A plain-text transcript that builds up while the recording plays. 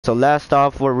So last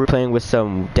off, we're playing with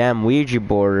some damn Ouija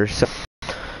board.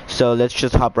 So let's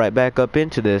just hop right back up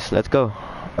into this. Let's go.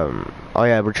 Oh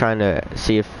yeah, we're trying to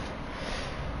see if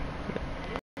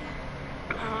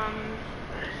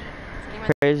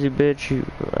crazy bitch. You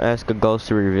ask a ghost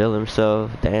to reveal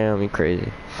himself. Damn, you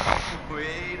crazy.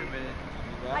 Wait a minute.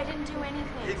 I didn't do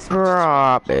anything.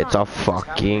 Stop. It's a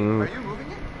fucking. Are you moving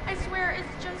it? I swear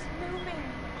it's just moving.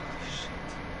 Shit.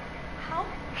 Help?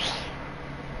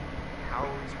 How are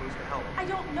we supposed to help? I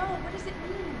don't know. What does it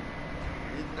mean?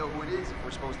 We need to know who it is if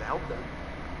we're supposed to help them.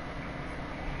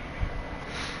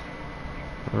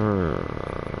 Oh,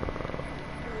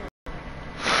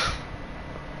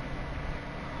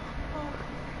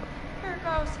 here it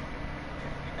goes.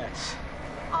 S-T-E-R.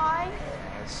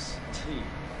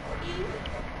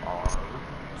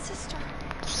 Sister.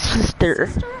 Sister.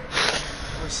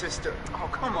 Who's sister? Oh,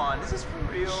 come on. This is for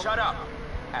real. Shut up.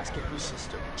 Ask it who's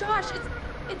sister. Josh,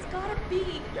 it's gotta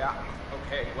be. Yeah.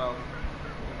 Okay, well,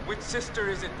 which sister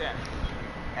is it then?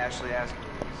 Ashley, ask who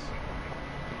it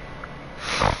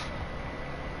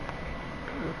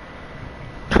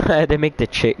is. They make the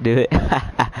chick do it.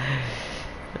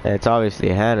 It's obviously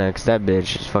Hannah, cause that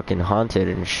bitch is fucking haunted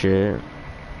and shit.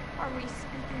 Are we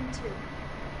speaking to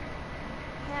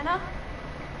Hannah?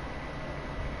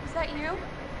 Is that you?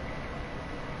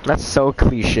 That's so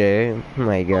cliche. Oh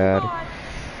my god. Oh God.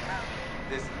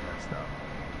 This is messed up.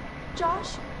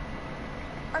 Josh,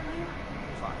 are you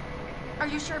Fine. are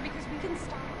you sure? Because we can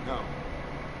stop. No.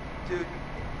 Dude,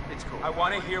 it's cool. I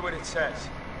want to hear what it says.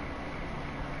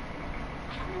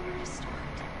 I don't know where to start.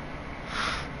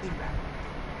 Think back.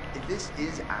 If this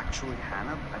is actually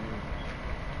Hannah, I mean,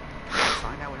 can we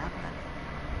find out what happened that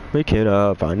night? We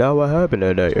can find out what happened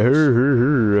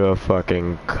today.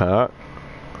 Fucking cock.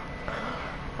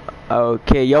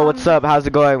 Okay, yo, what's up? How's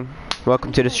it going?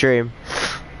 Welcome to the stream.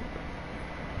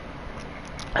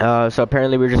 So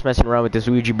apparently we're just messing around with this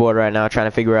Ouija board right now, trying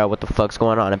to figure out what the fuck's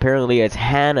going on. Apparently it's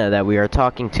Hannah that we are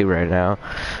talking to right now.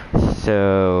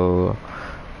 So,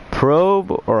 probe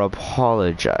or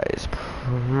apologize?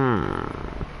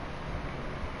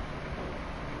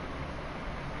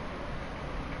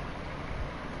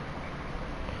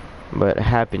 What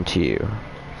happened to you?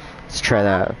 Let's try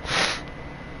that.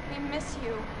 We miss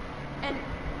you, and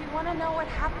we want to know what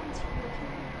happened to you. Can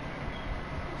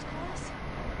you tell us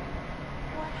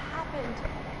what happened?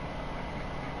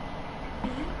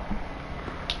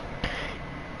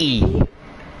 E-T-R-A-Y-E-D.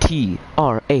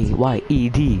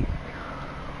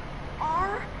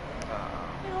 R? I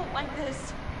don't like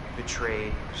this.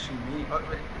 Betrayed. She me.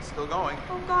 It's still going.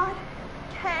 Oh God.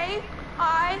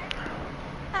 K-I-L.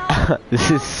 This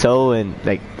is so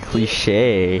like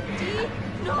cliche. D?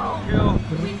 No.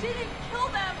 We didn't kill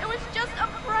them. It was just a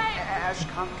prank. Ash,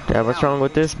 come Yeah, what's wrong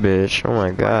with this bitch? Oh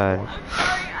my god. I'm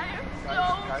sorry. I am so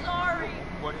sorry.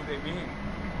 What do they mean?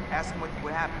 Ask them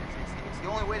what happened. It's the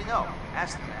only way to know.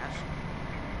 Ask them, Ash.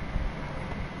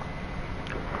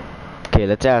 Okay,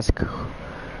 let's ask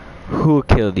who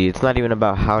killed you. It's not even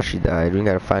about how she died. We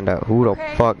gotta find out who the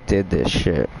fuck did this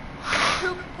shit.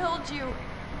 Who killed you?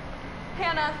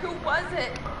 Hannah, who was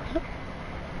it?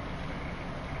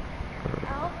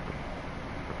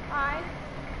 L-I-B?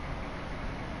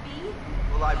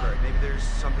 The library. Maybe there's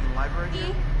something in the library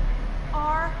here?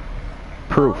 E-R...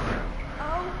 Proof.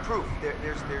 O? Proof.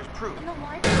 There's proof. In the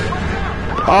library?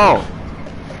 Oh!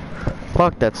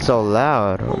 Fuck, that's so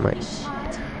loud. Oh my. Holy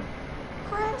shit.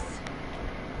 Chris?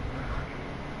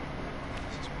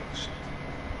 This is bullshit.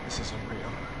 This isn't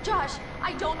real. Josh,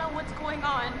 I don't know what's going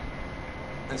on.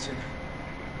 Listen.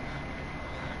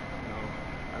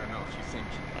 I don't know if you think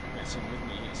messing with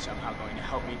me is somehow going to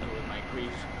help me deal with my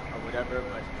grief or whatever,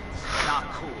 but it's not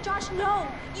cool. Josh, no!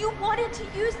 You wanted to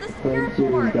use the spirit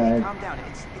board! Calm down.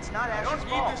 It's not Ash's fault. I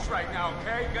don't need this right now,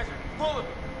 okay? You guys are full of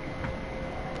it.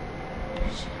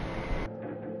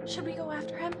 Should we go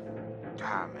after him?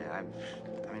 Ah, man.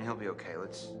 I mean, he'll be okay.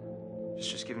 Let's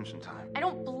just give him some time. I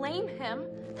don't blame him.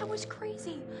 That was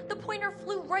crazy. The pointer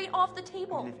flew right off the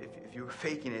table. I mean, if you were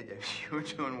faking it, you were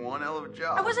doing one hell of a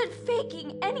job. I wasn't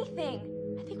faking anything.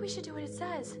 I think we should do what it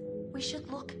says. We should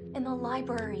look in the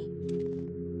library.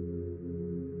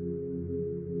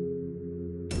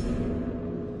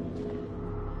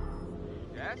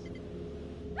 Jess?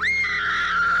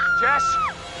 Jess?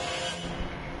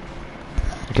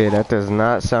 Okay, that does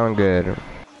not sound good.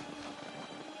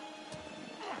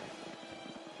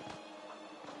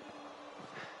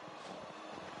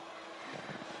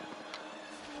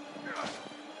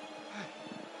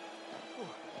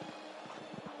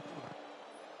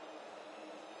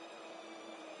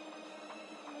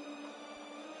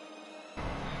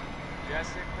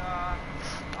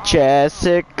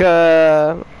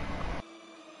 Jessica.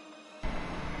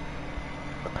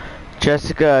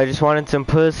 Jessica, I just wanted some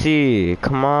pussy.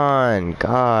 Come on,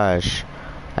 gosh.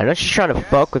 I know she's trying to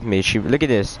fuck with me. Look at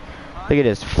this. Look at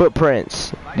this.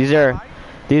 Footprints. These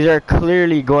are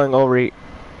clearly going over.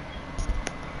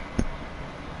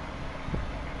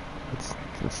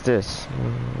 What's this?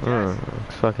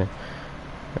 It's fucking.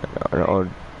 Oh,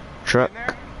 truck.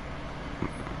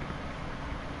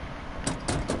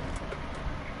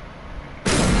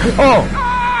 Oh!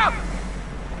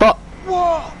 Fuck!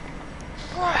 Whoa!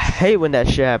 I hate when that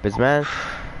shit happens, man.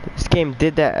 This game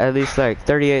did that at least like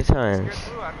 38 times.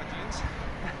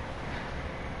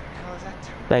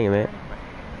 Thank you, man.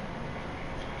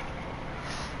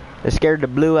 It scared the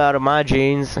blue out of my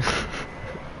jeans.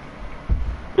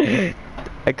 I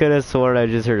could have sworn I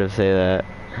just heard him say that.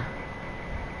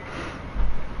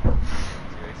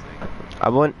 I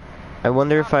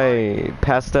wonder if I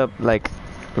passed up like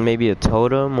maybe a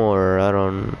totem or I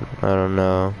don't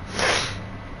know.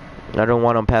 I don't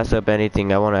want to pass up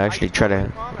anything. I want to actually try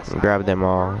to grab them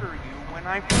all.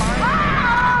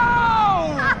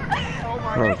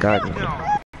 Oh God. Wait,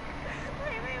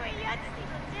 you have to see.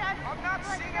 I'm not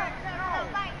singing.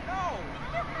 No.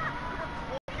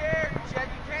 Okay, Jen,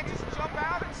 you can't just jump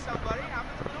out at somebody. I'm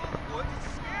in the middle of the woods.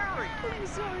 It's scary. I'm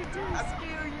sorry to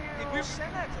scare you. Did you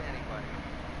send that to anybody?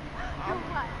 You're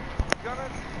what? Gonna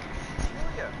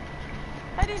kill you.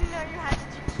 I didn't know you had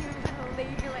such a cute little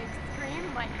ladylike scream,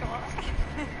 Michael.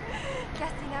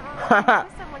 Guess you never really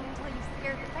knew someone until you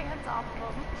scared the pants off of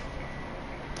them.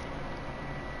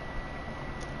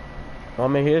 Well, I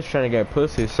mean, he is trying to get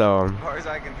pussy, so. As far as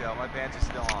I can tell, my pants are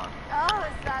still on. Oh,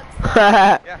 is that so?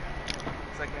 Yeah.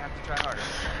 It's like you have to try harder.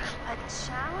 A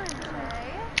challenge,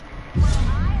 eh? Well,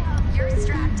 I hope you're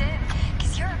strapped in,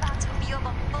 because you're about to feel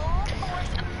the full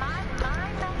force of my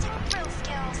mind-melting thrill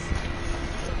skills.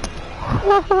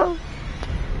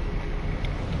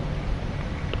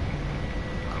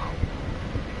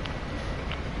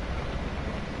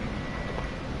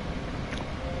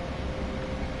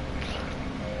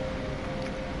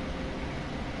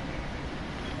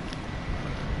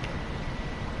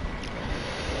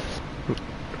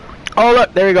 Oh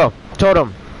look, there you go.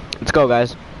 Totem. Let's go,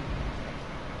 guys.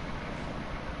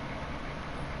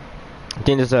 I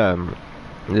think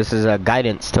this is a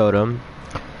guidance totem.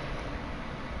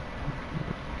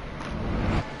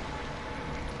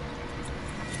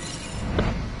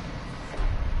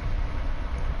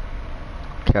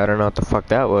 Okay, I don't know what the fuck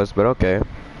that was, but okay.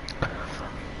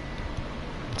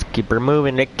 Let's keep her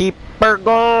moving. Let's keep her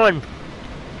going.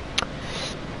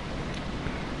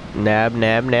 Nab,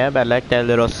 nab, nab. I like that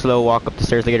little slow walk up the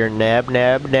stairs to get her nab,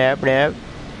 nab, nab, nab.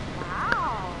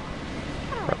 Wow.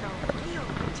 Kind of like a real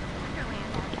Winter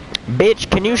Wonderland. Bitch,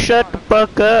 can you shut the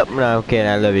fuck up? No, okay,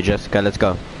 I love you, Jessica. Let's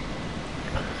go.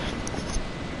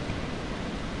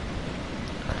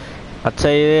 I'll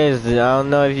tell you this, I don't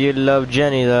know if you love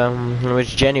Jenny though. I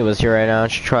wish Jenny was here right now.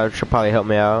 She'll probably help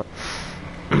me out.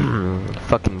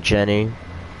 Fucking Jenny.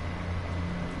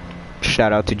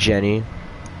 Shout out to Jenny.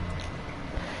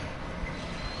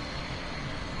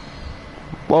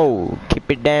 Whoa,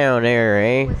 keep it down there,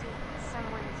 eh? Was it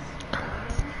someone's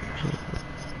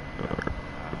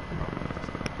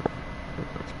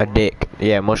A dick.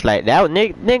 Yeah, most like that.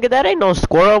 Nigga, that ain't no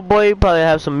squirrel, boy. You probably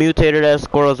have some mutated ass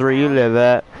squirrels where you live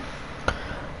at.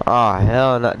 Oh,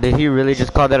 hell no. Did he really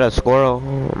just call that a squirrel?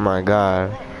 Oh my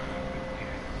god. No.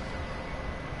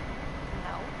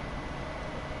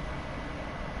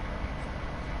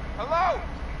 Hello?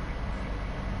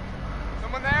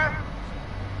 Someone there?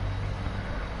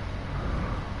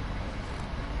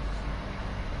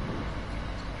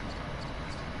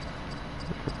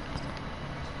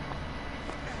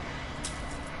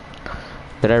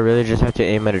 Did I really just have to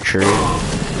aim at a tree?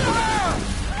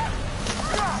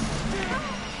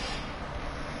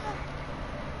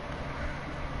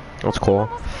 That's cool.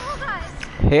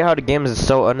 Hate how the game is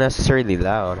so unnecessarily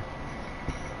loud.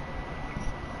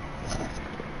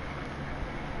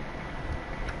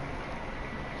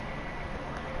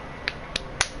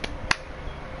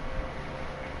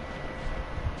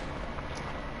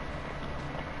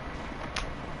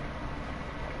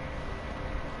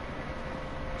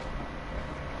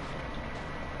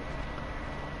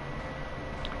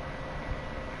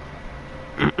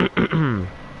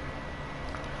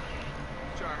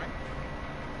 Charming.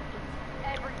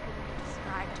 Everything you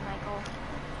described, Michael.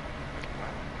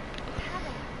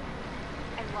 Cabin.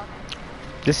 I love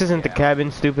it. This isn't the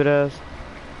cabin, stupid ass.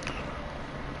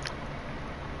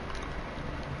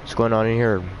 What's going on in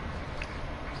here?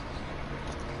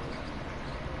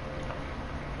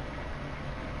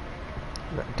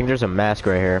 think there's a mask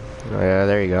right here. Oh, yeah,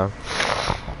 there you go.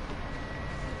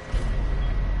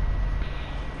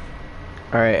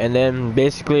 Alright, and then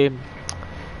basically,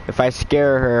 if I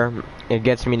scare her, it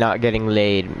gets me not getting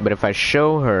laid. But if I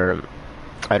show her,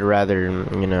 I'd rather,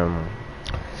 you know,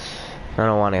 I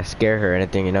don't want to scare her or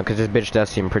anything, you know, because this bitch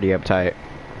does seem pretty uptight.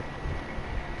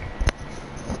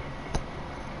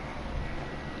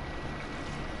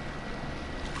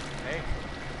 Hey.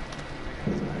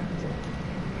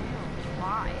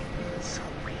 Why? It's so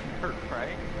weird,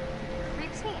 right?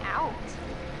 Creeps me out.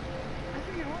 I'll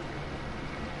give you one.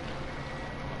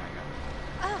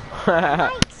 Oh,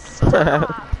 Mike,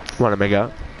 stop. Want to make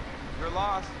out? You're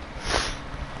lost.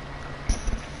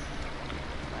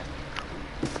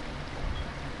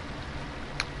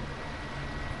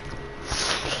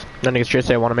 That nigga straight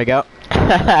say I want to make out.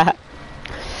 I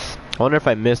wonder if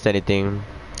I missed anything.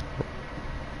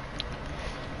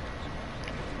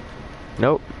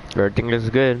 Nope, everything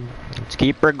is good. Let's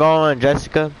keep her going,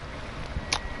 Jessica.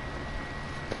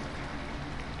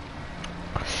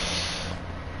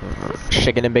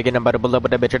 Shaking and baking, I'm about to pull up with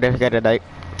that bitch. I got it, like.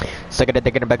 Sucking and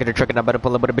taking it back in the truck, and I'm about to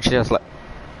pull up with a bitch just like.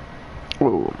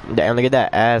 Ooh, damn, look at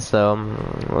that ass, though.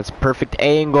 It's perfect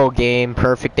angle, game.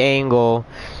 Perfect angle.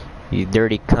 You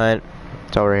dirty cunt.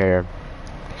 It's over here.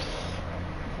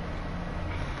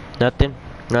 Nothing?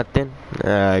 Nothing?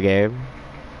 Okay.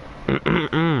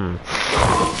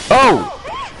 Oh!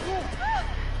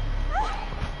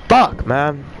 Fuck,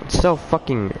 man. It's so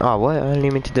fucking... Oh, what? I didn't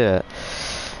even mean to do that.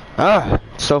 Ah,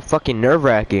 it's so fucking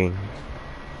nerve-wracking.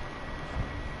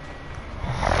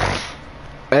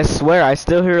 I swear, I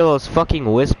still hear those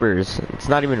fucking whispers. It's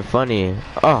not even funny.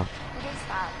 Oh. What is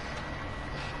that?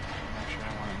 I'm not sure I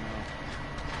want to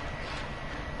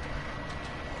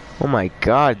know. Oh my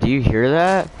god, do you hear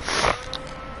that?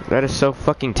 That is so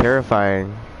fucking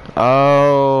terrifying.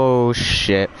 Oh,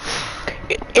 shit.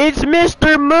 It's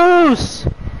Mr. Moose!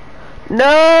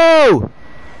 No!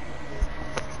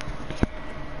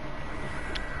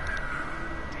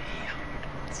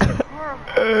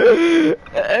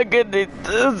 I could do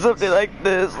something like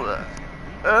this.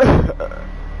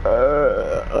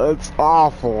 It's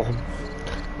awful.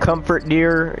 Comfort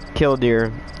deer, kill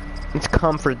deer. It's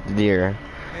comfort the deer.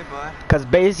 Hey, bud. Cause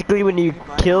basically when you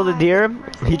kill the deer,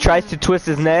 he tries to twist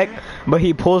his neck, but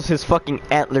he pulls his fucking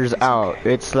antlers out.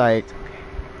 It's like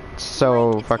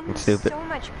so Mike, it's fucking in stupid. So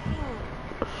much pain.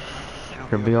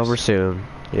 It'll It'll be over soon.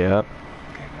 Yep.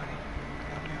 Okay, buddy.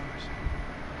 It'll be over soon.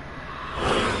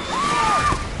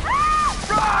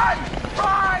 Run!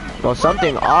 Run! Well,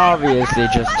 something obviously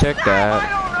just took I that.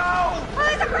 don't know! Oh,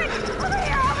 there's a bridge! Over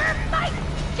here! Over! Mike!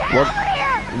 Get Well, over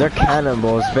here! they're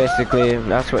cannibals, basically.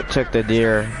 That's what took the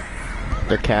deer.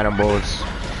 They're cannibals.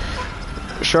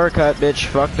 Shortcut, bitch.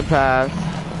 Fuck the path.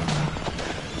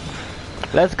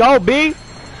 Let's go, B.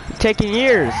 Taking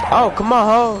years. Oh, come on,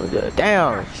 ho.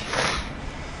 Damn.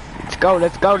 Let's go,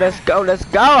 let's go, let's go, let's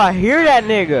go. I hear that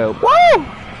nigga. Woo!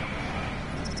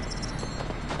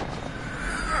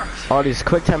 All these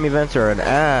quick time events are an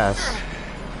ass.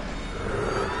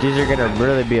 These are gonna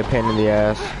really be a pain in the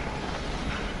ass.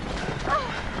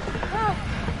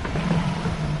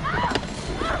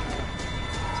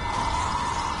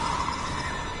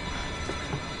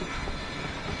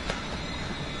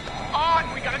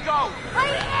 On! We gotta go! I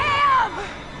am!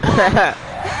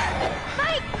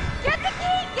 Mike! Get the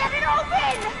key! Get it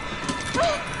open!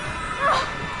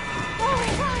 Oh my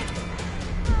god!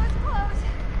 Oh, it's closed.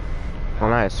 Oh,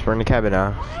 nice. We're in the cabin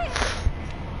now. What?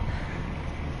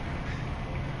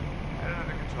 I don't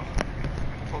under control.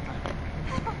 Full time.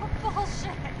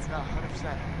 Bullshit. No, 100%.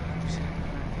 100%.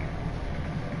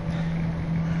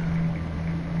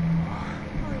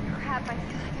 Holy crap, I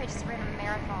feel like I just ran a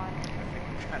marathon.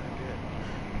 Kinda did.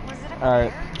 Was it a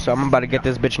Alright, bear? so I'm about to get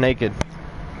this bitch naked.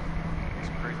 It's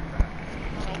crazy fast.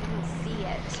 I didn't see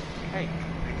it. Hey,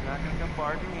 he's not gonna come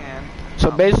barging in.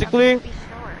 So basically, Be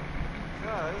sure.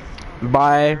 Because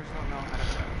by bears don't know how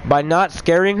to by not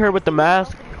scaring her with the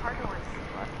mask, Open car doors.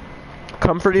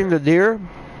 comforting the deer,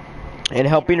 and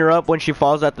helping her up when she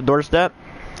falls at the doorstep,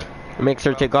 it makes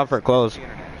her take off her clothes. the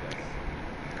internet, Jess.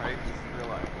 Right? This is real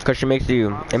life. Cause she makes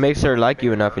you, it makes her like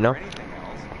you enough, you know? Or anything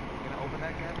else. You gonna open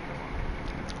that cabin door?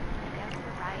 Yes,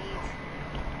 you're right.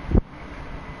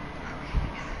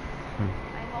 Hmm.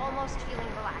 I'm almost feeling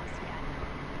relaxed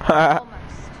again.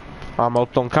 Almost.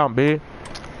 Almost don't count, B.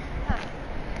 Huh.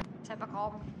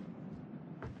 Typical.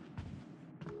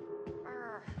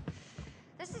 Urgh.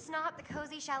 This is not the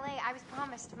cozy chalet I was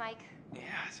promised, Mike. Yeah,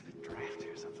 it's a bit drafty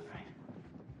or something, right?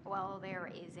 Well, there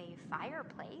is a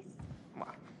fireplace.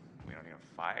 Well, we don't need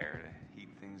a fire to heat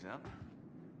things up.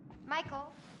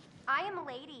 Michael, I am a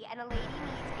lady, and a lady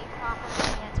needs a proper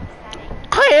romantic setting.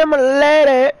 I am a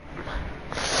lady.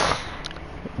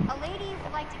 Ladies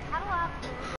like to cuddle up,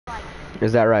 mood like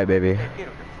Is that right, baby? It'll get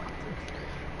fine.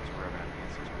 Just grab out the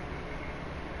answers.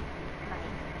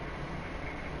 Mike,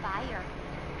 fire,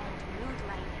 and mood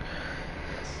lighting.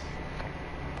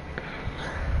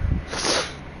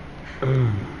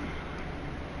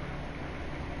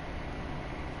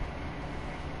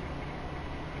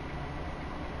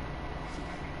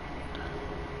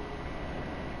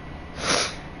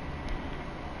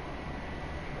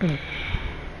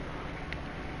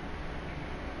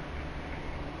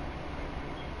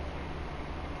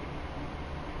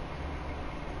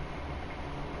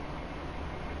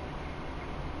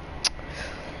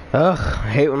 Ugh, I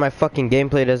hate when my fucking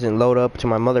gameplay doesn't load up to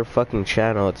my motherfucking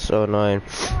channel. It's so annoying.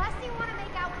 Unless you want to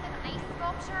make out with an ice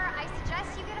sculpture, I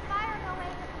suggest you get a fire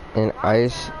going. An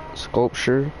ice Ronzo.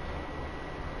 sculpture.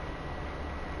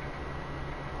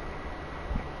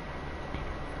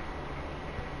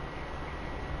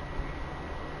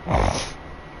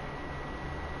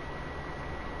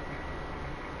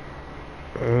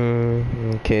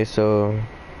 Okay, so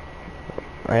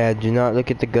I do not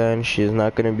look at the gun. She is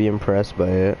not gonna be impressed by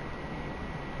it.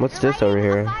 What's You're this over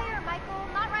writing here? a fire, Michael,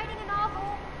 not writing a novel.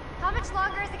 How much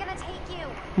longer is it gonna take you?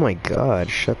 Oh my god,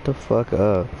 shut the fuck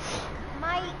up.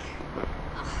 Mike.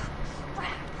 Ugh,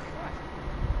 crap.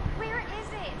 Where is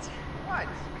it? What?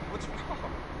 What's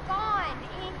wrong? Gone.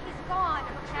 Ink is gone,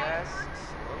 okay? Just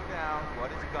slow down.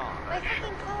 What is gone? My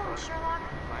freaking phone, Sherlock.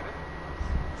 Find it?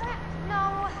 Crap,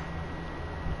 no.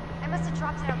 I must have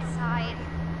dropped it outside.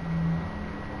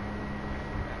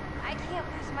 I can't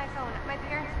lose my phone. My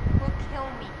parents will kill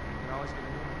me. You can always get a new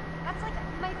one. That's like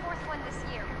my fourth one this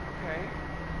year. Okay.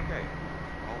 Okay.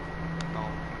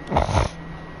 Oh.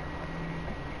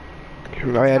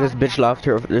 Oh yeah, this bitch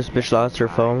lost her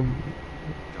phone.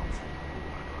 Don't.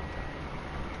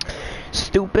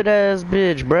 Stupid ass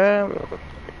bitch, bruh.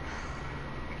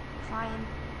 Fine.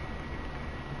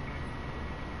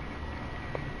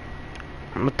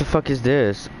 What the fuck is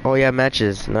this? Oh yeah,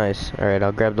 matches. Nice. Alright,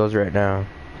 I'll grab those right now.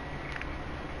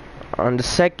 On the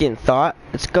second thought,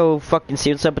 let's go fucking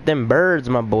see what's up with them birds,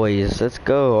 my boys. Let's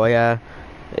go. Oh yeah.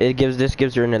 This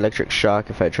gives her an electric shock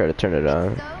if I try to turn it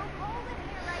on. So cold in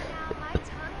here right now, my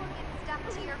tongue will get stuck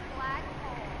to your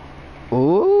flagpole.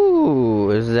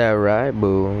 Ooh, is that right,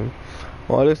 boo?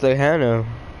 Oh, it looks like Hannah.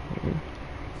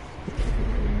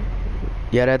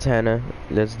 Yeah, that's Hannah.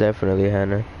 That's definitely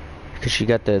Hannah. Because she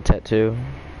got the tattoo.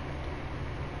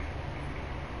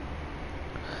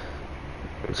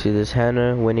 See this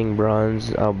Hannah winning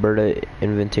bronze Alberta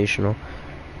Invitational.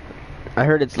 I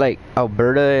heard it's like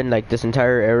Alberta and like this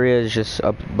entire area is just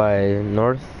up by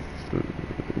north.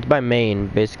 It's by Maine,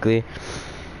 basically.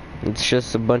 It's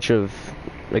just a bunch of,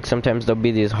 like, sometimes there'll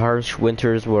be these harsh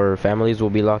winters where families will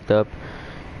be locked up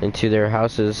into their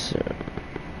houses.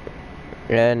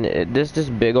 And there's this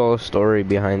big old story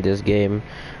behind this game.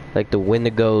 Like the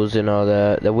Wendigos and all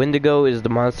that. The Wendigo is the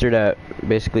monster that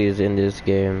basically is in this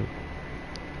game.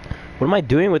 What am I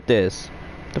doing with this?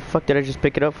 The fuck did I just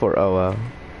pick it up for? Oh wow.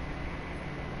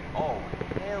 Oh,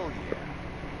 hell yeah.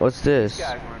 What's These this?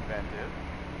 guys were inventive.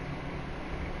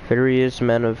 Various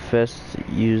manifest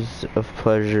use of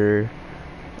pleasure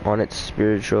on its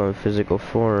spiritual and physical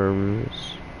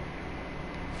forms.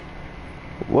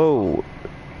 Whoa.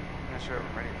 I'm not sure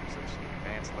I'm ready for such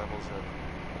advanced levels of...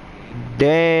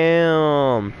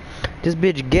 Damn. This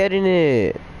bitch getting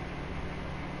it.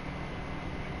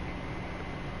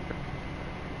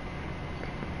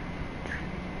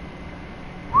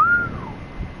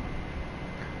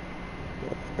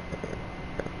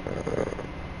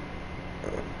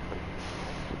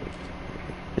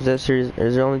 Is that serious?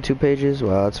 Is there only 2 pages?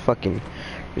 Wow, that's fucking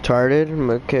retarded.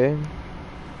 Okay.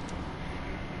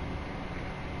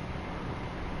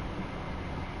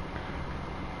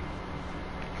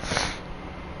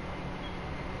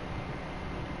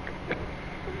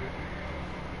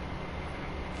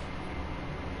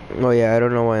 Oh yeah, I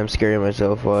don't know why I'm scaring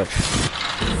myself. Watch.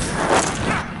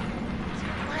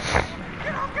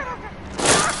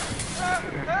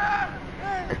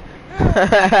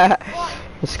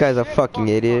 This guy's a fucking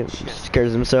idiot.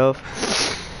 Scares himself.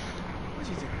 What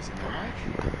do you think was in there,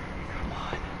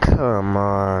 Mike? Come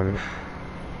on.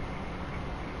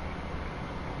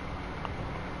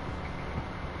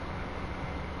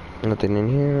 Nothing in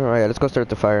here. Alright, let's go start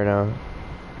the fire now.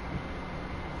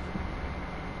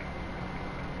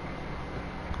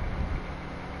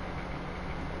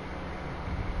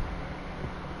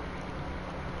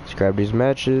 Let's grab these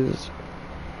matches.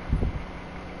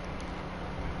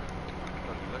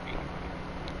 Looky.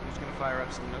 Who's gonna fire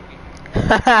up some nookie?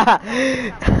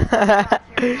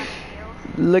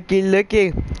 Looky,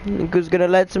 looky. Look who's gonna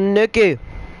let some nookie.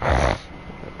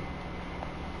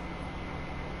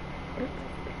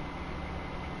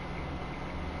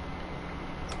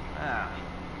 Ah,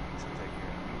 this will take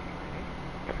care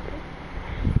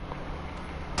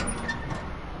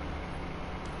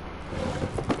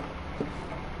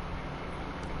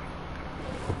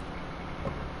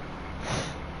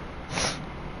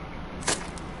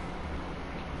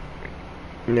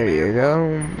There you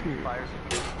go. Fires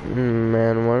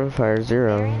Man, 150.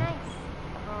 Very nice.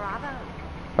 Bravo.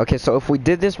 Okay, so if we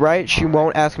did this right, she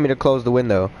won't ask me to close the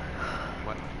window.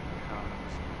 what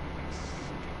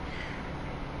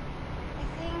I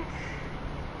think.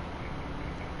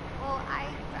 Well, I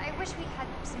wish we had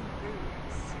some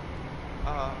booze.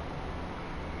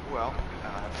 well,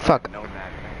 if Fuck. I'd known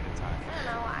that ahead of time. I don't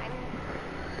know. I'm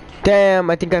Damn,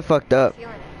 I think I fucked up.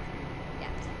 feeling it yet.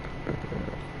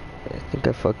 I think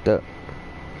I fucked up.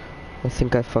 I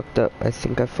think I fucked up. I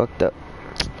think I fucked up.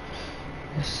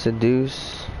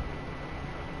 Seduce.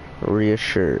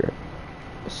 Reassure.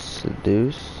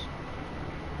 Seduce.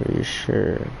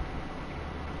 Reassure.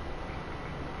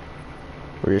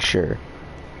 Reassure. Am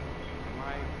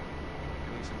I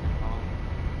doing something wrong?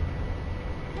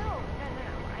 No.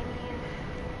 I mean,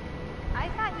 I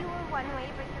thought you were one way,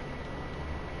 but you're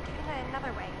kind of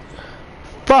another way. Does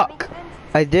that make Fuck! sense?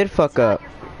 I did fuck It's not up. your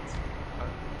fault.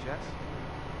 Jess?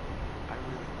 I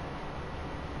really...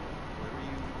 Whoever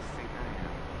you think I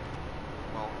am,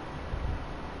 well,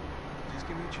 just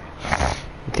give me a chance.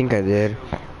 I think I did. Show you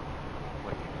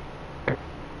what you need. Well,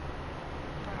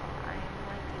 I'm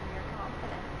liking your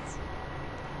confidence.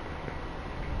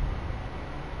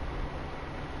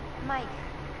 Mike,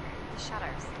 the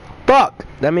shutters. Fuck!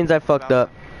 That means I fucked up.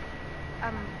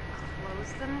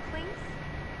 Close them, please?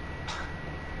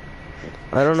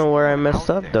 I don't know where I messed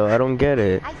up though. I don't get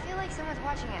it. I feel like someone's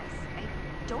watching us. I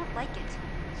don't like it.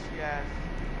 Yes,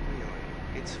 really.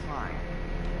 It's fine.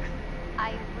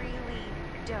 I really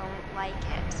don't like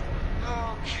it.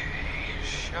 Okay,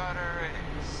 shutter it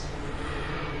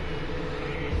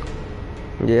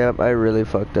is. Yep, I really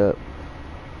fucked up.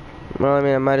 Well, I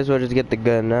mean, I might as well just get the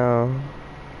gun now.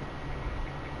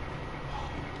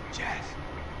 Jess.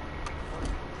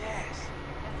 Yes.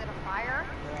 Is it a fire?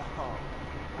 No.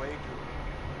 Way cool.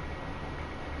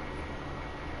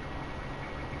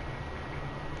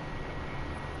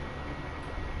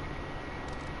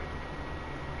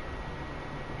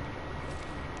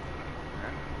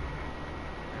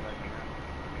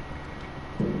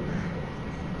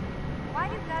 Why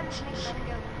do guns make men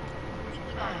go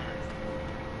completely bonkers?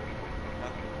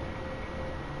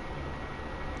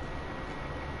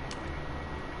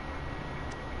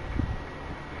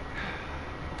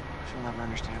 She'll never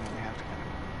understand when we have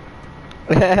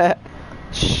together.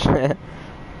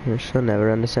 She'll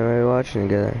never understand why we're watching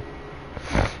together.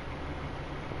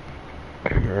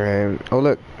 Right. Oh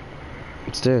look,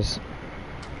 what's this?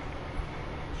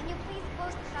 Can you please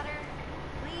close the shutters?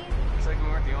 Please? Looks like we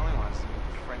weren't the only ones to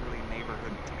meet friendly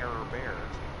neighborhood terror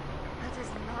bears. That does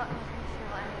not make me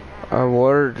feel any better. A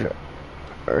ward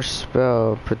or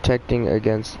spell protecting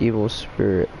against evil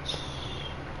spirits.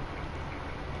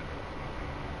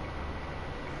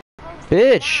 Close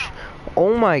Bitch! now.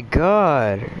 Oh my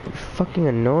god. You're fucking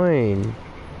annoying.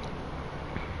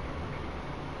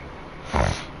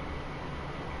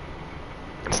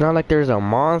 It's not like there's a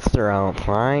monster out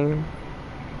flying.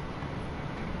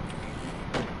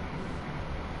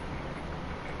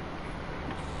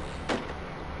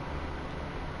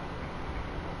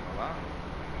 Well,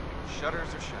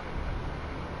 shutters are shuttered.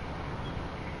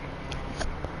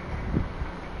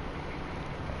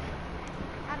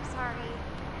 I'm sorry.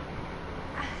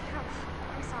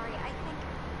 I'm sorry. I think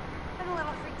I'm a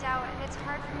little freaked out, and it's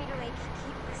hard for me to like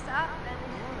keep this up. And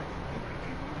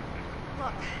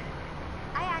look,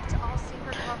 I act all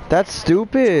super confident. That's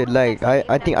stupid. Like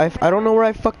I think I don't know where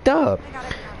I fucked up. I gotta be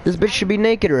honest, This bitch should be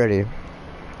naked already. I'm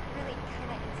really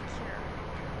kind of insecure.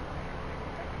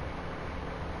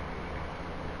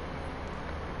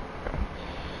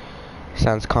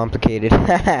 Sounds complicated.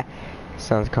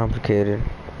 Sounds complicated.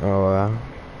 Oh wow.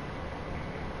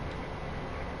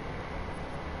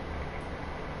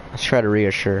 Let's try to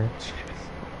reassure. Jess,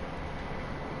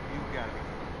 you gotta be.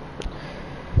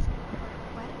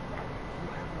 What? You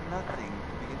have nothing to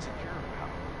be insecure about.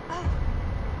 Oh,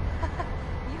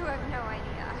 you have no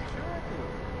idea. Sure I do.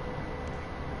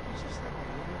 You just like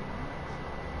everyone else.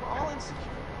 We're all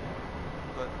insecure.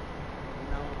 But you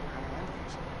know how to handle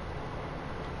yourself.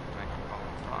 I can call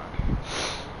it fun.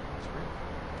 It's real.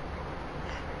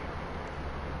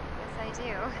 Yes, I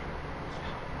do.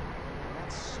 And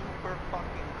that's so super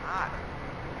fucking hot.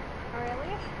 Really?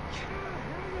 Yeah,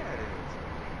 hell yeah it is.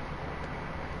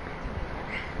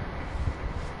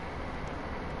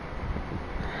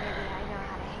 Maybe I know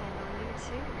how to handle you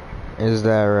too. Is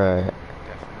that right?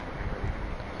 Definitely ready to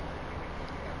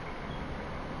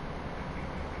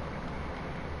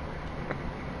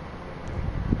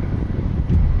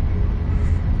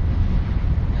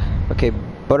meet Okay,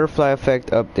 butterfly effect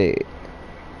update.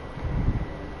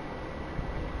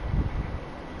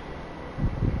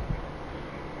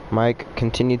 Mike,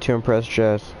 continue to impress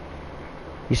Jess.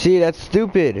 You see, that's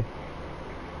stupid.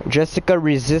 Jessica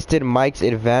resisted Mike's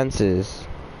advances.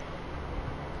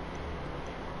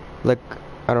 Like,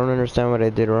 I don't understand what I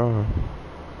did wrong.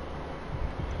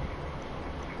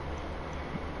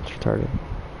 It's retarded.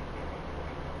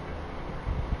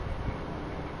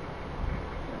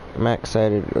 I'm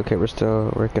excited. Okay, we're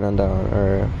still working on that one.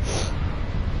 Alright.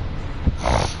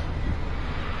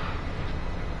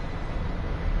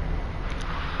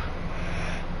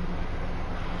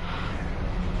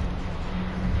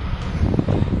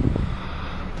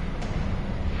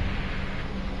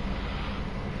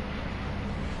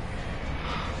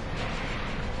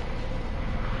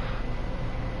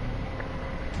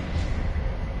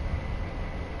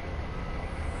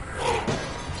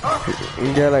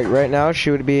 Yeah, like right now she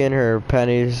would be in her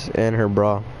panties and her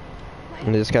bra.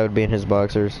 And this guy would be in his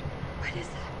boxers. What is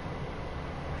that?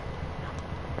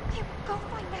 Okay, go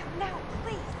find out now,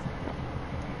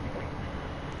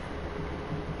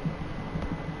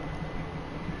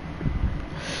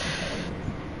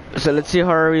 please. So let's see how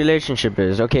our relationship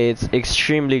is. Okay, it's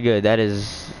extremely good. That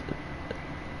is...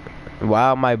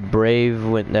 Wow, my brave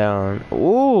went down.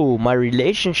 Ooh, my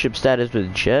relationship status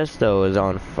with Jess though is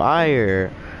on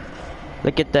fire.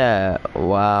 Look at that.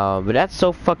 Wow, but that's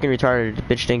so fucking retarded. The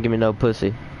bitch didn't give me no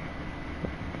pussy.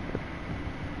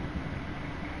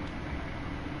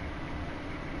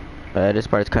 This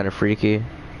part's kind of freaky.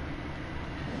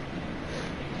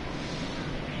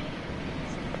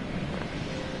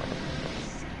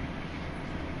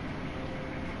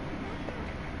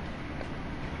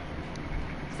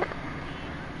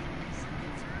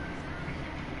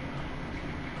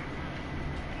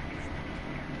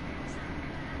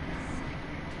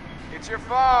 It's your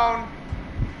phone.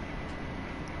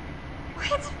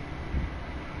 What?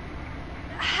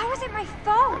 How is it my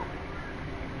phone?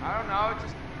 I don't know, it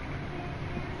just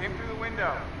came through the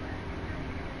window.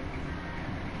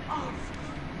 Oh,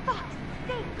 for fuck's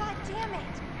sake, god damn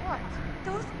it. What?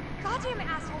 Those goddamn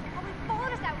assholes probably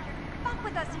followed us out here to fuck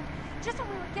with us and just when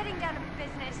we were getting down to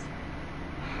business.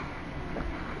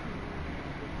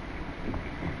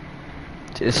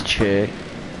 This chick.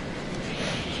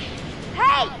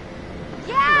 Hey!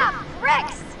 Yeah,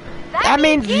 pricks! That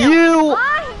means you!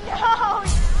 I know!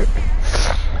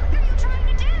 What are you trying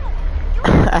to do?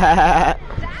 You that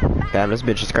bad. Damn, this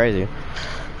bitch is crazy.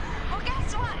 Well,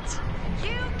 guess what?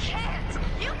 You can't.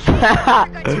 You can't. You're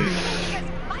going to because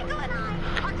Michael and I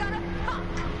are gonna fuck.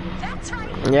 That's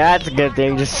right. Yeah, that's a good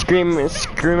thing. Just scream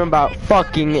about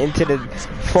fucking into the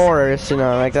forest, you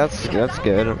know, like that's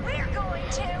good. We're going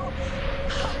to.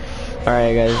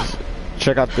 Alright guys,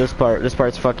 check out this part. This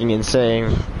part's fucking insane.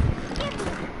 Give me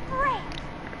a break.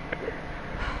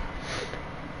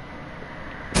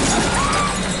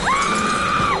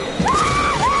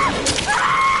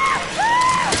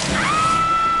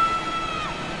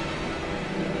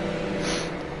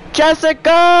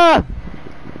 Jessica!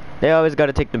 They always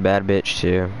gotta take the bad bitch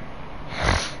too.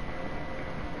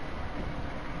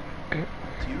 Do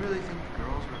you really think the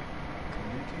girls were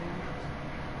communicating with us?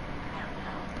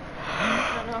 I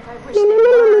don't know if I wish they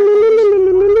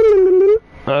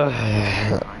were. I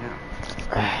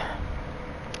know.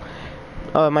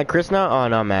 Oh, am I Chris now? Oh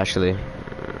no, I'm Ashley.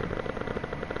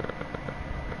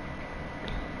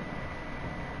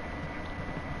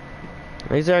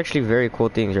 These are actually very cool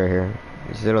things right here.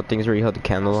 These little things where you hold the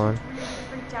candle on. Really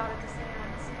freaked out at the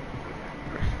seance.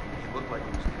 He looked like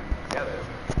he was together.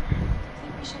 I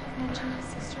think we should have mentioned his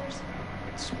sisters.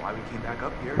 It's why we came back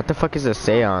up here. What the fuck is a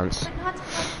seance? But not to like,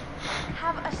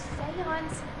 have a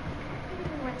seance. Maybe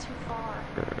we went too far.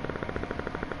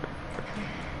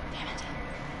 Damn it.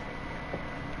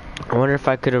 I wonder if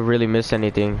I could have really missed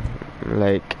anything.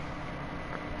 Like,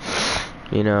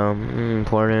 you know,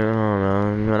 important, I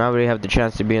don't know. When I already have the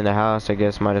chance to be in the house, I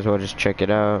guess might as well just check it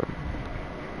out.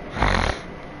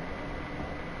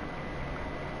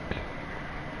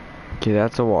 Okay,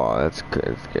 that's a wall. That's good.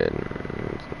 That's good.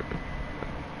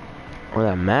 Oh,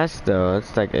 that mask though,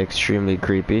 it's like extremely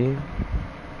creepy.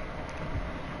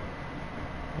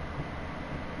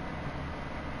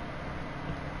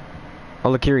 Oh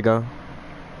look, here we go.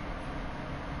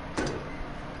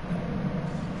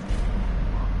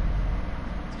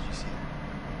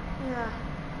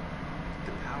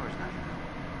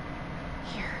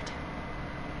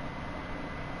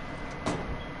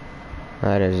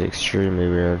 That is extremely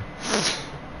weird.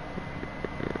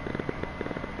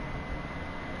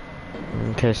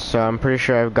 Okay, so I'm pretty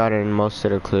sure I've gotten most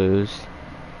of the clues.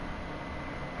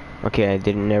 Okay, I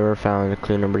didn't never found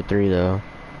clue number 3 though.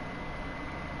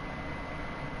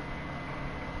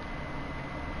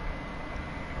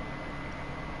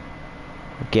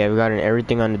 Okay, I've gotten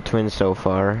everything on the twins so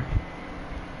far.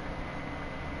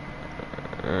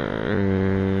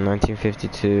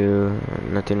 1952,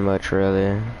 nothing much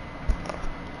really.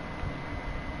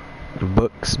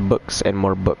 Books, books, and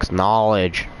more books.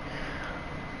 Knowledge.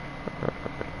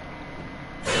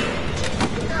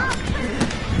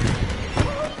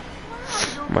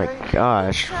 My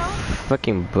gosh,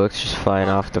 fucking books just flying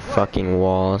off the fucking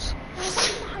walls.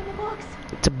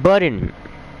 It's a button.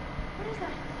 What is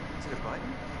that? Is it a button?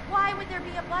 Why would there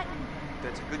be a button?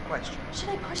 That's a good question. Should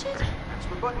I push it? That's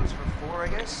what buttons are for, I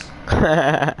guess.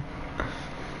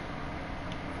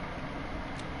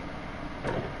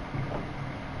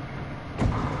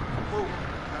 Whoa,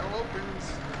 panel opens.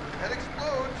 Head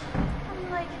explodes. Are we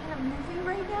like in a movie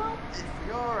right now? If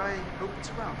we are, I hope it's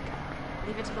around.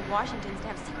 Leave it to the Washingtons to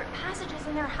have secret passages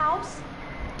in their house?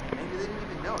 Maybe they didn't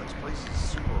even know. This place is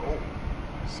super old.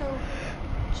 So,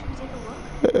 should we take a look?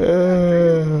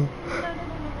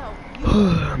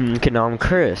 No. Okay, now I'm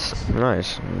Chris.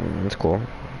 Nice. That's cool.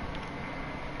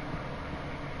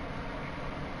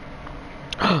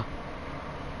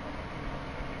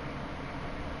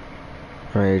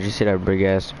 Alright, did you see that big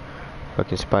ass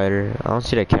fucking spider? I don't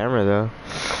see that camera though.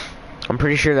 I'm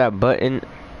pretty sure that button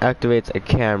activates a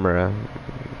camera.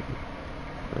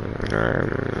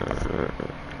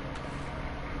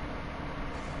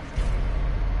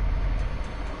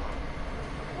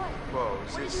 Whoa,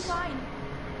 is What did you this... find?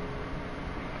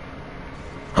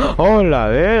 Oh la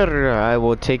verga! I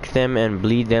will take them and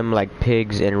bleed them like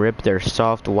pigs and rip their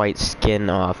soft white skin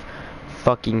off.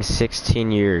 Fucking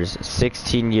 16 years.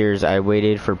 16 years I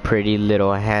waited for pretty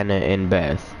little Hannah and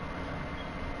Beth.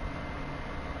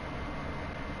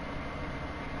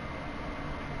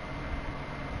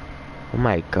 Oh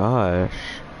my gosh.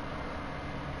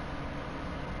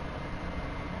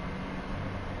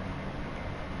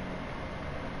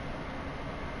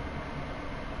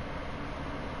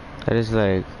 That is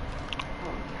like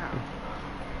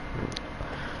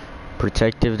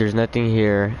protective. There's nothing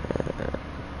here.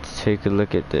 Let's take a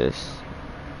look at this.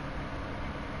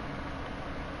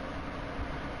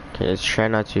 Okay, let's try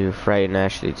not to frighten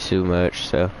Ashley too much.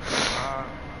 So.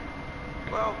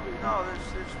 Well, no, there's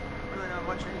really not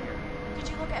much in here. Did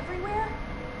you look everywhere?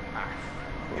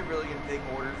 You're really gonna take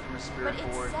orders from a spirit But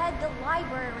it board? said the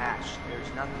library. Ash, there's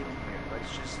nothing here.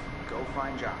 Let's just go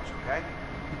find Josh, okay?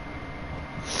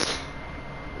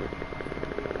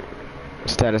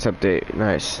 Status update.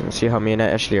 Nice. Let's see how me and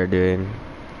Ashley are doing.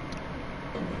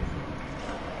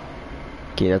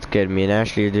 Okay, that's good. Me and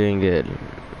Ashley are doing good.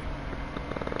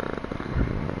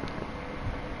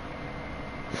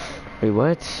 Wait,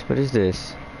 what? What is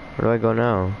this? Where do I go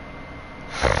now?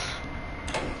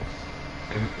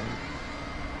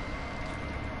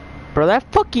 Bro, that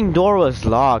fucking door was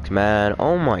locked, man.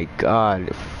 Oh my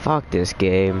god. Fuck this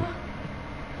game.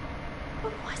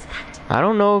 What was that? I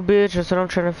don't know, bitch. That's what I'm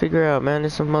trying to figure out, man.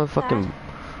 This is motherfucking...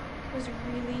 That was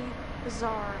really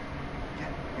bizarre. Yeah,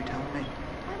 you're telling me.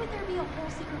 Why would there be a whole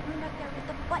secret room back there with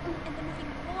the button and the moving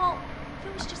wall? If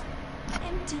it was just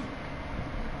empty.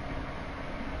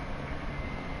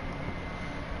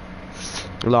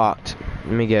 Locked.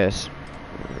 Let me guess.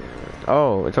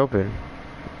 Oh, it's open.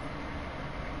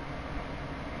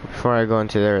 Before I go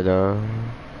into there, though.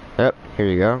 Yep, here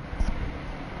you go.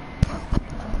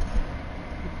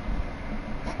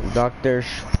 Dr.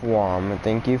 Schwam,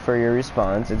 thank you for your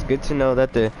response. It's good to know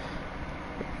that the...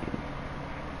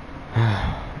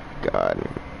 God.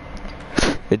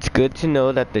 It's good to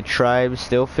know that the tribes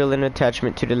still feel an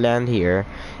attachment to the land here,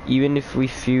 even if we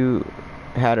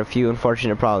had a few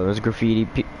unfortunate problems.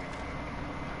 Graffiti...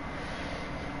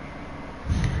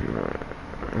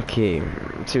 Okay,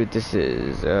 let's see what this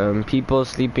is. People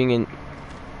sleeping in...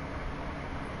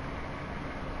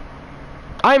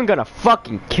 I'm gonna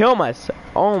fucking kill myself.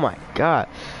 Oh my god.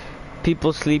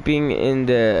 People sleeping in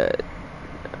the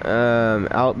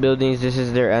outbuildings. This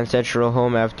is their ancestral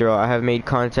home after all. I have made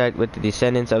contact with the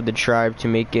descendants of the tribe to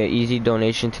make an easy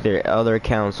donation to their elder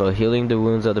council. Healing the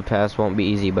wounds of the past won't be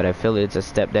easy, but I feel it's a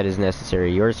step that is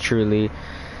necessary. Yours truly,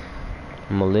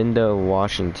 Melinda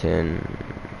Washington.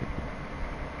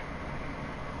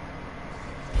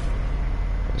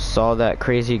 Saw that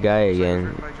crazy guy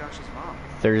again.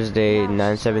 Thursday,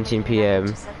 9:17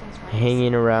 p.m.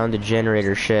 hanging around the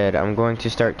generator shed. I'm going to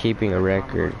start keeping a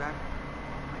record.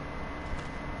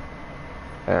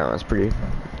 I don't know, it's pretty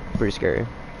pretty scary.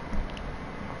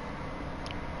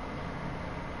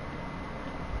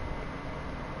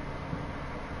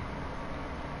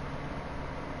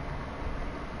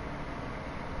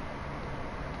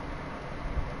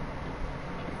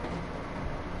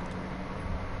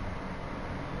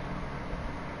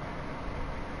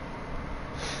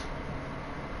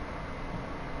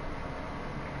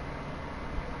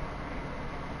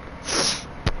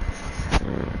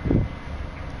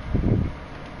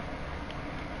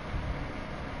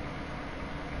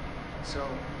 So, I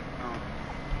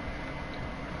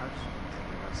was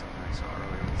thinking about something I saw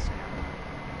earlier with Sam.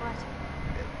 What?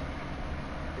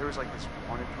 There was like this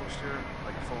wanted poster,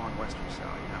 like full-on Western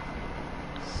style, you know?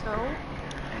 So?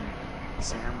 And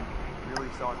Sam really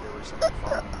thought there was someone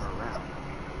following her around.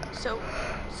 So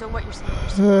what you're saying?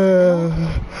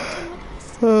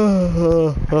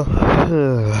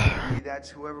 Maybe that's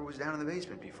whoever was down in the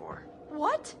basement before.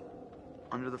 What?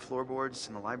 Under the floorboards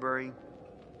in the library.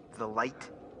 The light.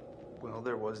 Well,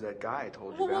 there was that guy I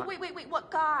told you about. Wait,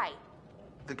 what guy?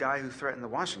 The guy who threatened the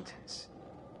Washingtons.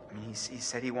 I mean, he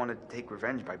said he wanted to take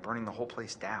revenge by burning the whole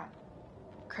place down.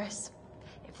 Chris,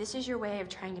 if this is your way of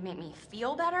trying to make me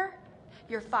feel better,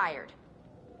 you're fired.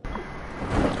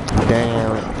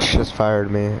 Damn, she just fired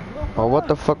me. Oh, what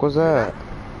the fuck was that?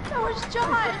 That was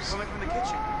Josh! Coming from the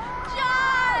kitchen.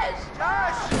 Josh!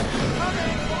 Josh!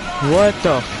 Coming! What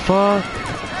the fuck?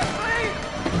 Ashley!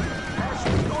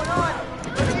 Ashley, what's going on?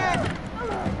 Let me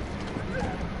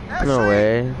in! No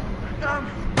way.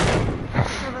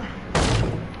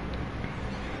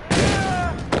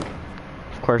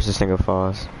 Of course this nigga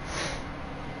falls.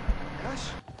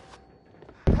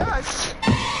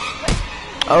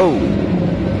 Oh!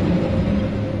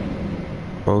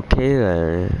 Okay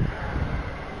then.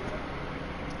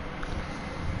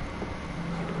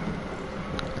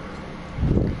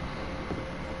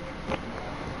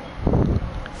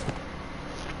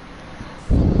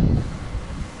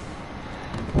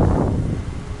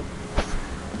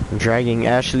 Dragging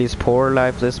Ashley's poor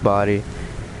lifeless body.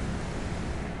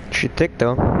 She thick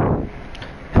though.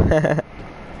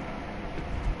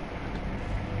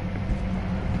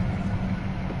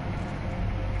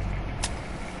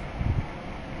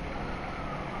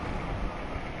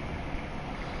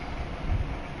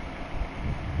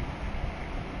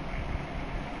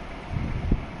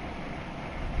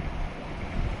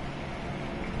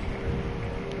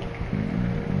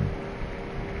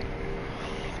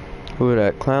 Ooh,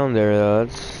 that clown there though,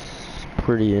 that's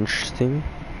pretty interesting.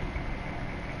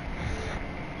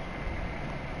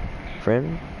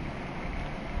 Friend?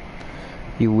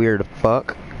 You weird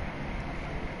fuck.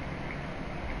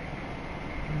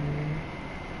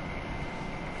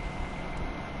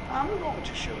 I'm going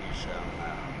to show you some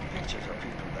pictures of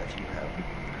people that you have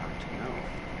come to know.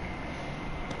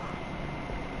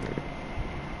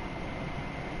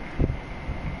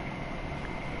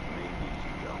 Maybe you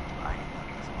don't like them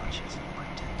as much as you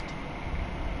pretend to.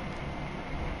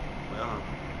 Well,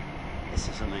 this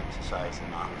is an exercise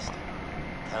in honesty.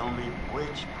 Tell me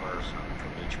which person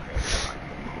from each credit you like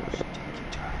the most. Take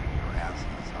your time, your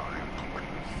answers are important.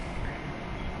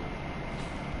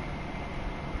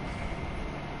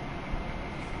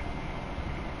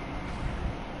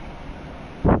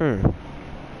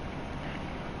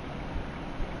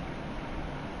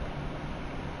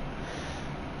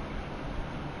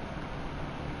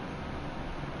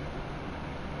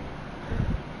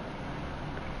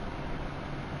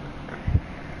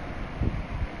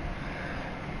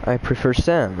 I prefer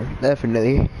Sam,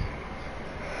 definitely.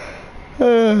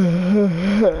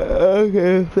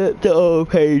 Okay, that's the old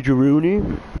page, Rooney.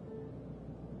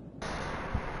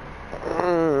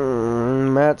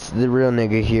 Matt's the real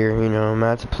nigga here, you know.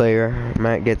 Matt's a player.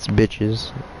 Matt gets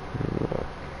bitches.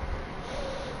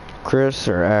 Chris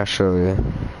or Ashley?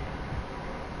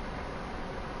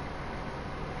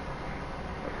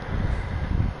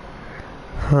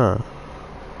 Huh.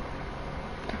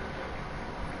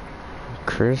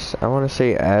 Chris? I want to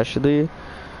say Ashley,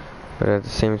 but at the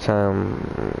same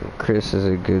time, Chris is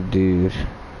a good dude.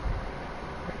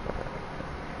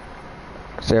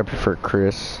 Say I prefer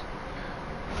Chris.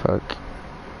 Fuck.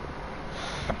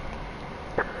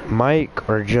 Mike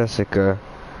or Jessica?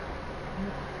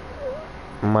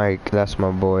 Mike, that's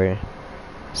my boy.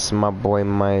 It's my boy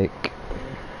Mike.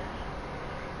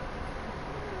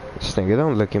 This nigga,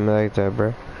 don't look at me like that,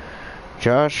 bro.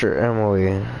 Josh or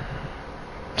Emily?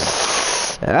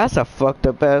 That's a fucked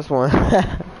up ass one.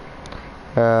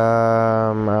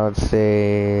 I would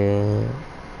say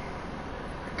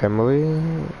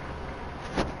Emily.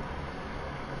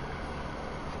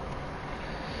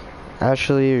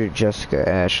 Ashley or Jessica?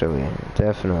 Ashley,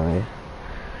 definitely.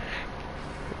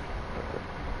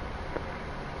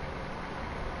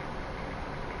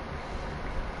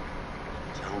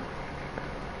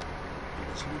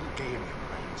 You gave your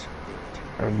brains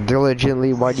diligently.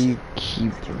 Diligently, why do you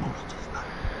keep...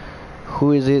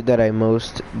 Who is it that I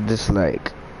most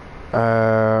dislike?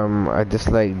 I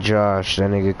dislike Josh, that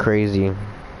nigga crazy.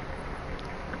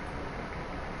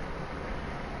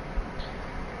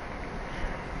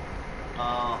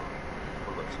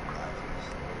 For looks and cries.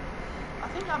 I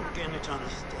think I'm beginning to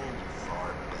understand you far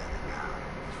better now.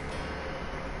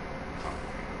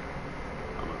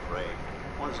 I'm afraid.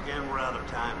 Once again, we're out of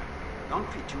time. Don't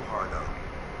be too hard on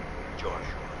Joshua.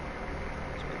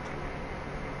 It's been through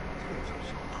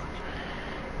so much.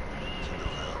 You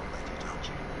know that already, don't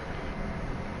you?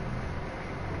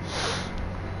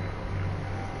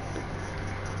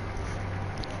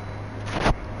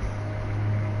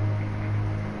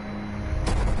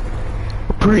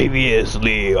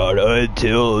 Previously on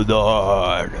Until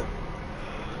Dawn.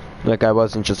 Like I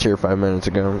wasn't just here 5 minutes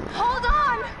ago. Hold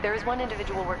on! There is one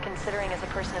individual we're considering as a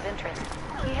person of interest.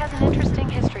 He has an interesting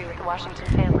history with the Washington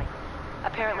family.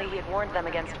 Apparently he had warned them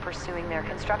against pursuing their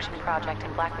construction project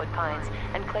in Blackwood Pines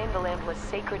and claimed the land was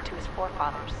sacred to his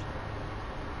forefathers.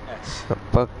 S.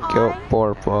 Fuck your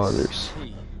forefathers.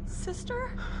 T.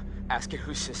 Sister? Ask it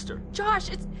whose sister.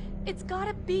 Josh, it's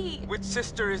gotta be. Which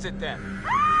sister is it then?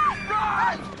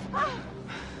 Run!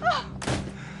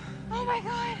 Oh my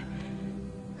god.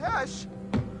 Ash!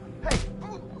 Hey!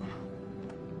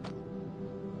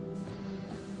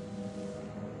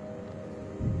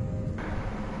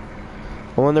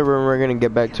 I wonder when we're gonna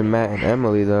get back to Matt and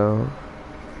Emily though.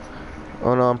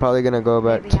 Oh no, I'm probably gonna go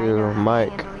back Maybe I know to how to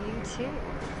Mike. handle you too.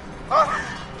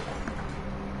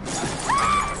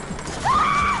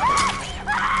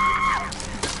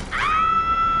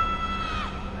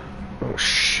 Oh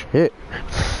shit.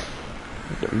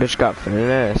 Bitch got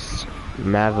finesse.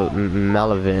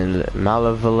 Malevolence.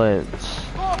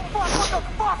 Oh, fuck! What the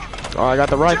fuck? Oh, I got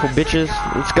the rifle, bitches.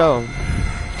 Let's go.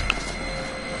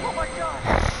 Oh my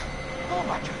god! Oh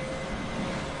my god!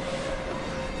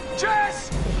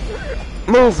 Jess!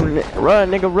 Move,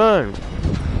 run, nigga, run.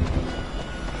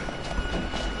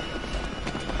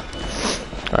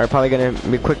 Alright, probably gonna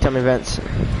be quick time events.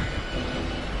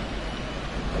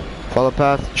 Follow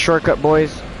path, shortcut,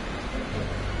 boys.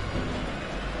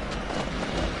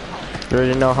 You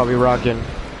already know how we rockin'.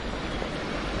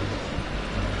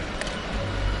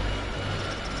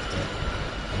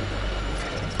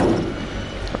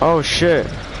 Oh shit.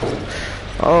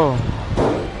 Oh.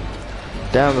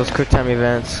 Damn, those quick time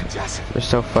events. They're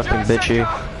so fucking bitchy.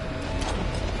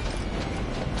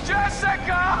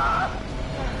 Jessica!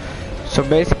 So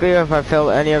basically, if I fail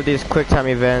any of these quick time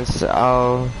events,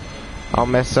 I'll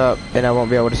mess up and I won't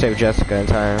be able to save Jessica in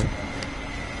time.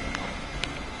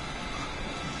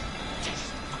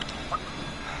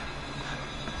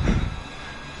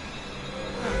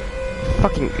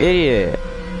 Fucking idiot.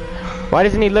 Why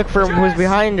doesn't he look for who's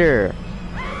behind her?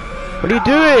 What are you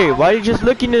doing? Why are you just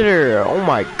looking at her? Oh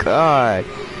my god.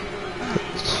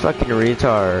 It's fucking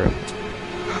retard.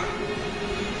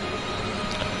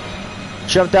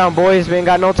 Jump down, boys. We ain't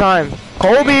got no time.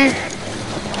 Colby!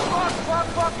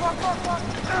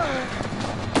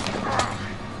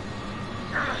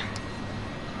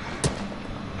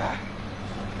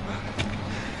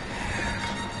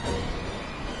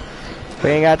 We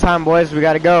ain't got time, boys. We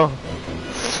gotta go.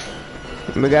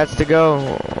 We got to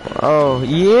go. Oh,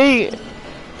 yeet!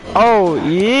 Oh,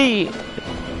 yeet!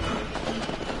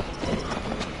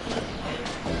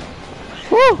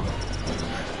 Woo!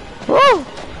 Woo!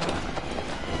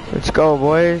 Let's go,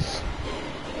 boys.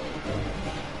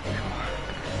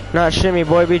 Not shimmy,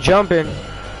 boy. We jumping.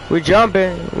 We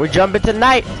jumping. We jumping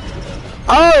tonight.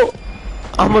 Oh!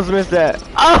 Almost missed that.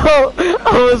 Oh!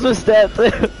 Almost missed that,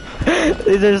 too.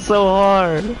 These are so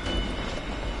hard.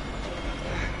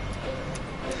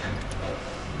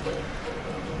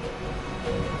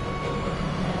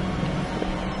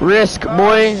 Risk,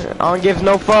 boy. I don't give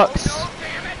no fucks.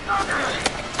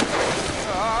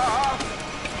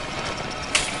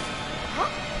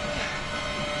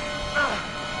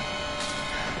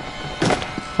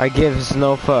 I gives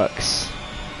no fucks.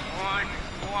 One.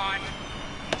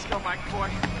 Let's go, Mike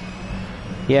boy.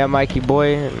 Yeah, Mikey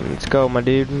boy. Let's go, my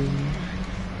dude.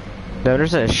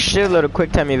 There's a shitload of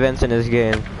quick time events in this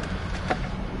game.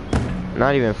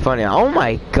 Not even funny. Oh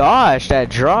my gosh, that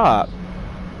drop.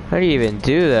 How do you even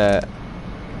do that?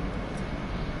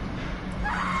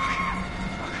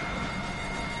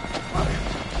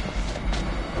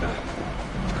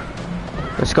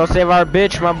 Let's go save our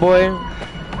bitch, my boy.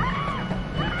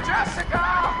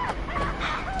 Jessica!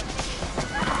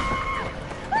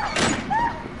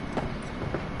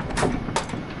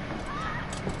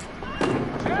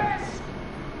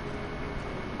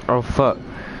 Oh fuck.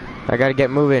 I gotta get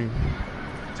moving.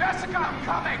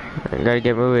 I gotta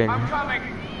get moving. I'm coming.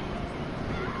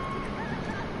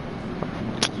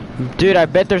 Dude, I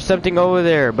bet there's something over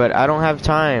there, but I don't have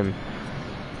time.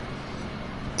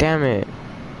 Damn it.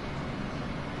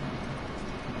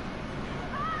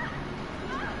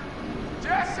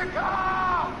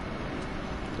 Jessica!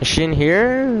 Is she in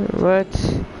here? What?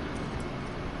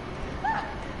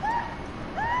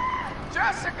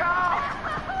 Jessica!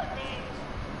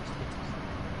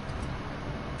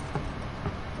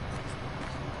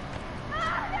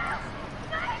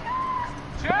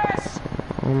 Jess!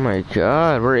 Oh my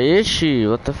god, where is she?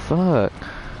 What the fuck?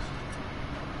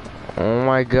 Oh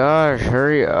my gosh,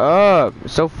 hurry up.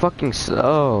 It's so fucking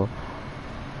slow.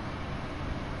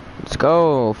 Let's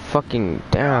go. Fucking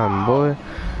damn, boy.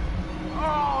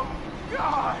 Oh,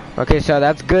 God! Okay, so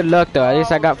that's good luck though. At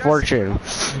least I got fortune.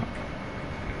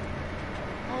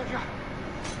 Oh, God.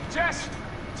 Jess!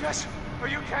 Jess, are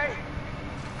you okay?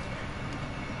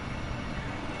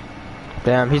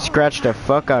 Damn, he scratched the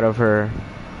fuck out of her.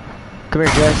 Come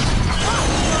here, Jess.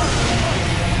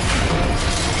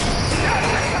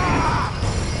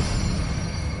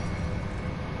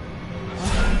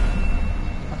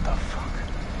 What the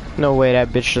fuck? No way, that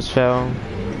bitch just fell.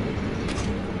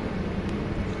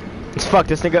 Let's fuck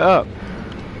this nigga up.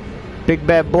 Big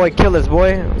bad boy, kill this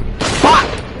boy. Fuck!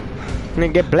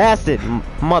 Nigga get blasted,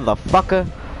 motherfucker.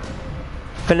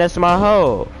 Finesse my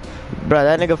hoe. Bruh,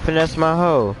 that nigga finesse my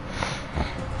hoe.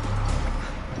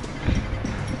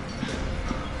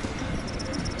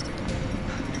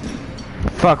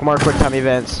 Fuck, more quick time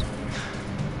events.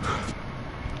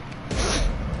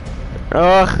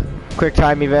 Ugh, quick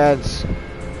time events.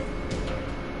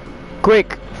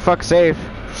 Quick, fuck safe.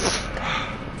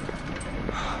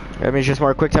 That means just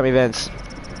more quick time events.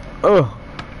 Ugh.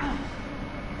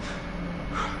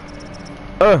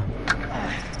 Ugh.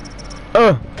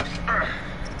 Ugh.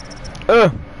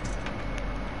 Ugh.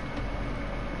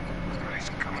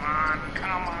 Come on,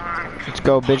 come on. Let's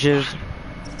go, bitches.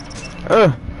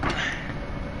 Ugh.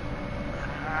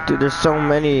 Dude, there's so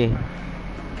many.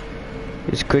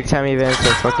 These quick time events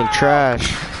are fucking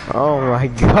trash. Oh my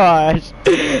gosh.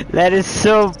 That is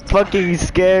so fucking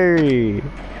scary.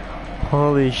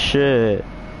 Holy shit.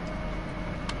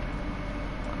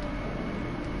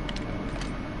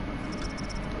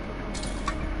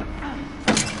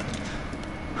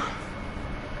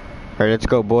 Alright, let's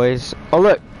go, boys. Oh,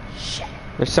 look.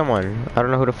 There's someone. I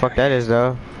don't know who the fuck that is,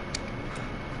 though.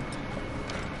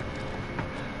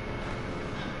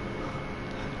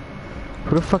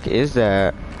 Who the fuck is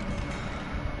that?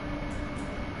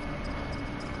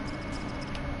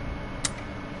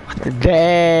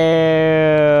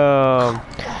 Damn.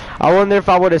 I wonder if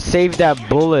I would have saved that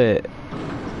bullet.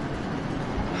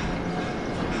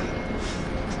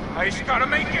 I just gotta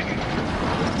make it.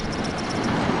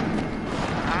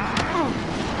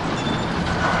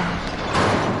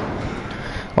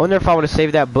 I wonder if I would have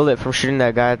saved that bullet from shooting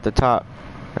that guy at the top.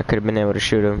 I could have been able to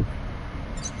shoot him.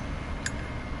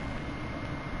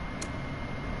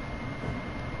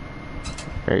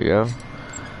 There you go.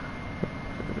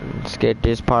 Let's get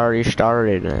this party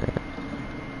started.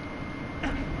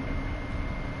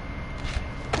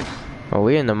 Oh,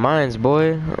 we in the mines,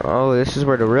 boy. Oh, this is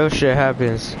where the real shit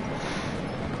happens.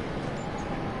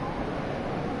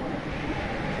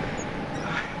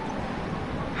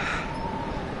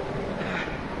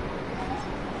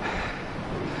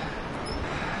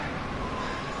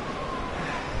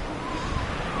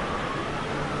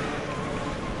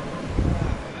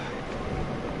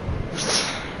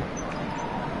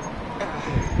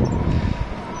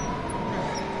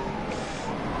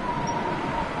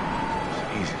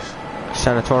 Jesus.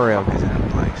 Sanatorium. Is that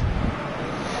place?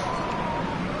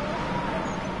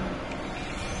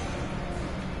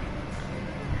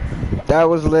 That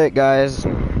was lit, guys.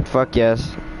 Fuck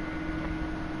yes.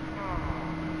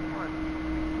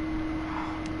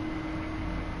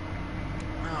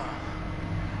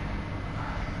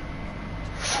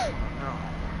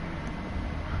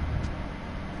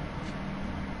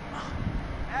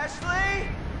 Ashley?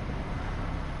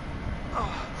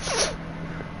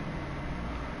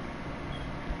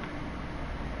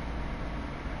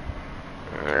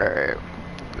 Alright.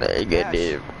 There you go, Yes.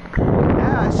 dude.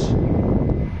 Ash?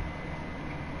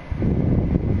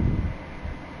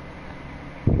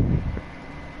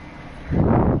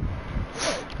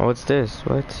 Oh, what's this?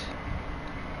 What?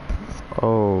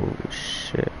 Oh,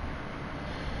 shit.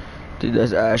 Dude,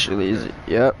 that's Ashley's.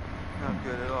 Yep. Not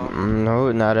good at all.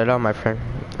 No, not at all, my friend.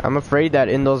 I'm afraid that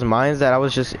in those mines that I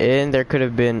was just in, there could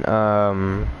have been,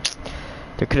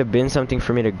 something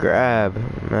for me to grab,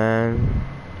 man.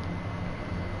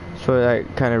 So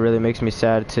that kind of really makes me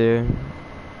sad, too.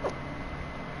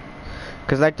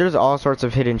 Cause like there's all sorts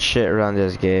of hidden shit around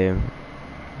this game.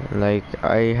 Like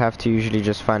I have to usually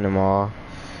just find them all.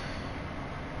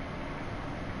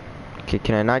 Okay,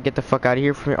 can I not get the fuck out of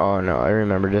here from here? Oh no, I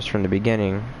remember this from the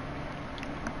beginning.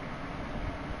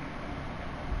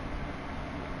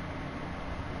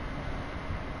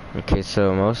 Okay,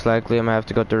 so most likely I'm gonna have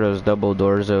to go through those double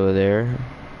doors over there.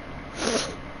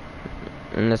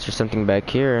 Unless there's something back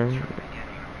here.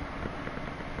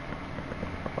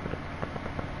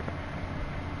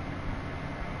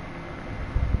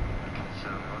 So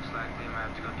most likely I'm gonna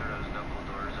have to go through those double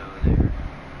doors over there.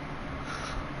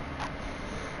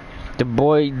 The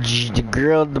boy, the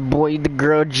girl, the boy, the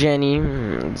girl, Jenny.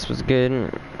 This was good.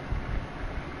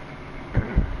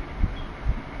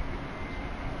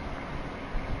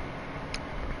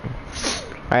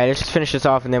 Alright, let's just finish this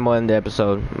off and then we'll end the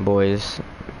episode, boys.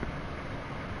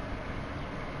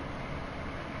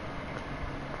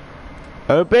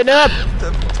 Open up!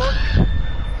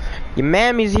 Your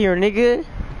mammy's here, nigga.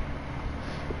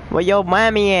 Where your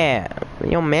mommy at?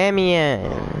 Where your mammy at?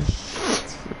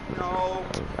 No.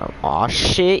 Oh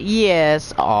shit,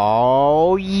 yes.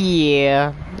 Oh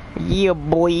yeah. Yeah,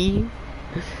 boy.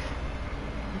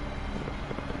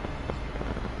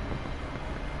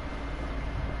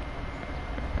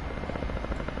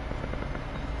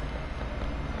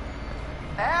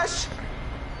 Ash!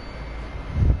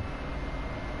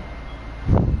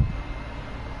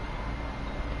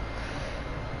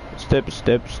 Step,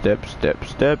 step, step, step,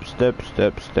 step, step,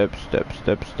 step, step, step,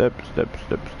 step, step, step,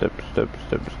 step, step, step,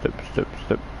 step, step, step,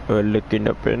 step. Looking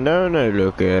up and down, I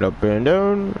look it up and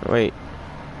down. Wait.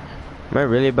 Am I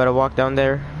really about to walk down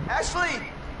there? Ashley!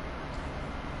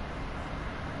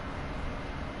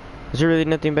 Is there really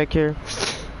nothing back here?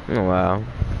 Oh wow.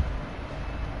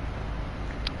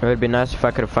 It would be nice if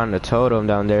I could have found a totem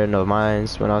down there in the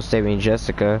mines when I was saving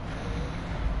Jessica.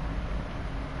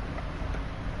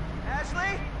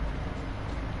 Ashley!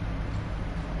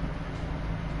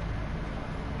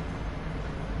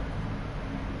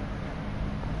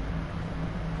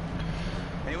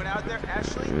 Anyone out there?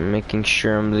 Ashley? Making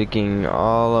sure I'm looking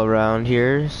all around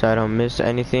here so I don't miss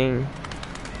anything.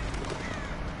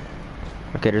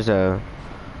 Okay, there's a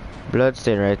blood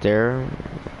stain right there.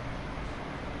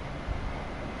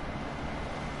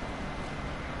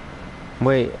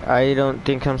 Wait, I don't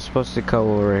think I'm supposed to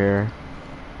go over here.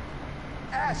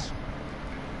 Ash!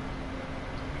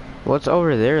 What's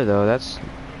over there though?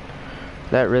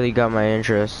 That really got my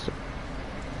interest.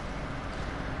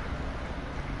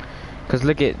 Cause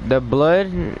look at the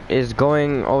blood is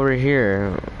going over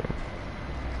here,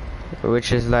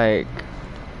 which is like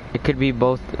it could be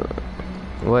both.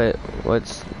 What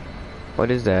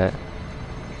is that?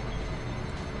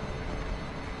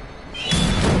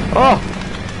 Oh!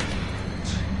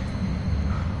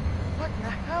 What in the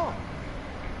hell?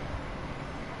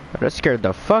 That scared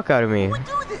the fuck out of me. Who would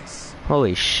do this?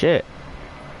 Holy shit.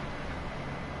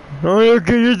 Oh, you're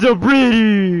so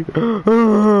pretty!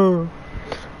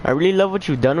 I really love what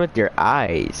you've done with your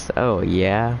eyes. Oh,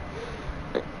 yeah.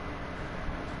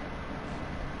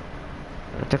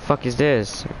 What the fuck is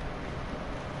this?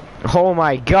 Oh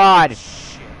my god!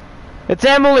 It's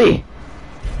Emily!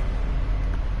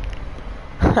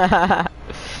 Oh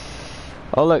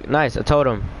look, nice, a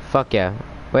totem. Fuck yeah.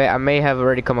 Wait, I may have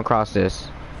already come across this.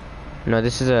 No,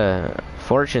 this is a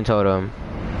fortune totem.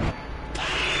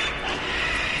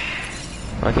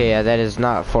 Okay, yeah, that is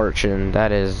not fortune.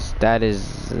 That is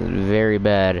very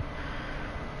bad.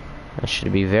 I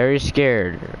should be very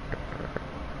scared.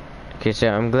 Okay, so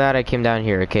I'm glad I came down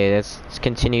here. Okay, let's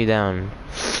continue down.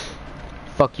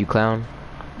 Fuck you, clown.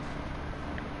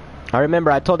 I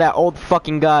remember I told that old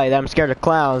fucking guy that I'm scared of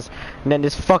clowns, and then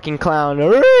this fucking clown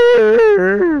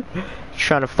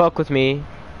trying to fuck with me.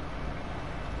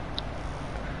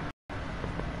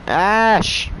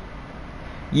 Ash!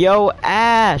 Yo,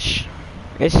 Ash!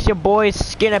 It's your boy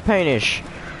Skinner Paintish.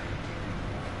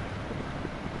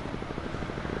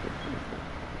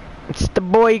 It's the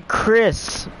boy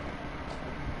Chris.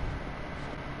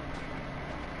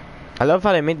 I love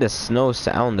how they made the snow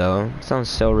sound though. It sounds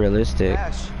so realistic.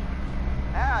 Ash!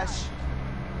 Ash!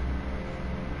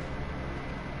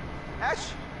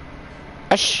 Ash!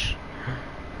 Ash!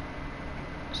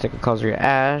 Sticker calls her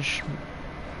Ash.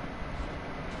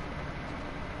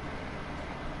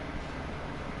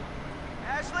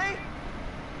 Ashley!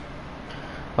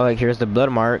 Oh, like here's the blood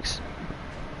marks.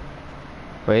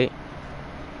 Wait.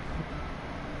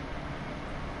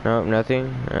 Nope,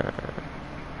 nothing.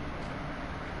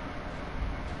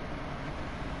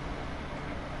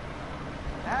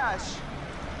 Ash!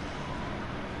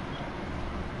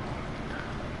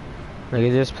 Look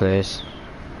at this place.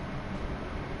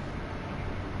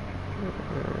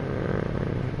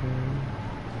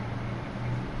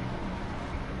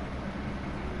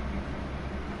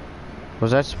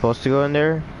 Was I supposed to go in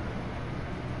there?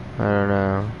 I don't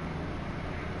know.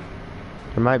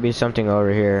 There might be something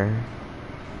over here.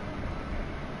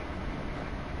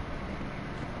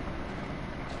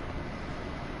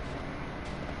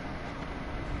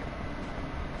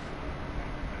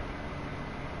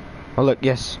 Oh look,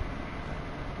 yes.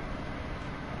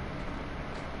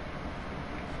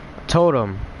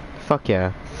 Totem. Fuck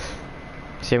yeah.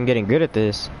 See, I'm getting good at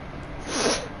this.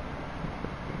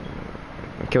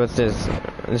 Okay, what's this?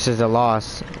 This is a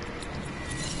loss.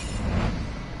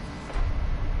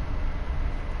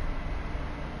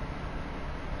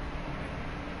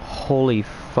 Holy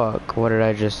fuck, what did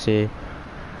I just see?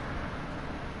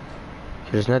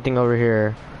 There's nothing over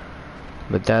here.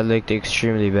 But that looked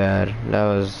extremely bad. That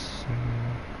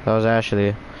was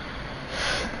actually...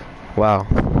 Wow.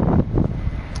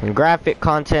 Graphic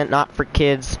content, not for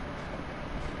kids.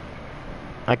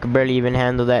 I could barely even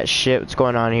handle that shit. What's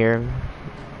going on here?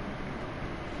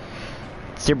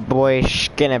 It's your boy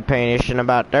Skinny Painting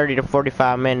about 30 to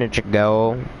 45 minutes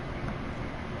ago.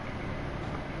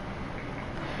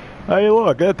 Hey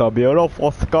look, it's a beautiful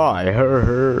sky.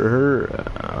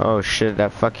 Oh shit,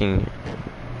 that fucking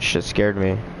shit scared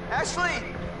me. Ashley!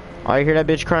 Oh, you hear that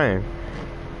bitch crying?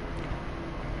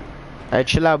 Hey,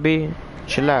 chill out, B.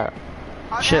 Chill out.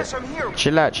 Chill. Ash, I'm here.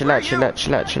 Chill out, chill Where out, are chill you? out,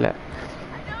 chill out, chill out.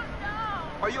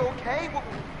 Are you okay?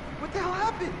 What the hell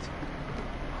happened?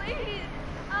 Please,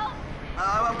 help.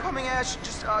 I'm coming, Ash.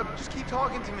 Just keep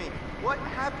talking to me. What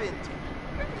happened?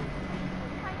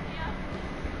 I can't.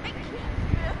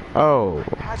 Oh.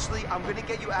 Ashley, I'm gonna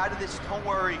get you out of this. Don't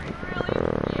worry. I'm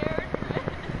really scared.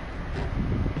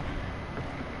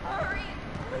 Hurry,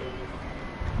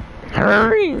 please.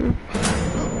 Hurry.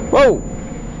 Whoa.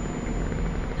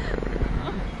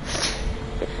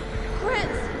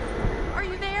 Chris, are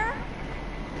you there?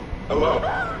 Hello,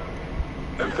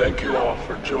 and thank you all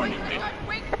for joining me.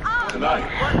 Wake up. Tonight,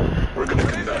 we're going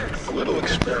to conduct a little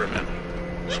experiment,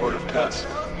 sort of test.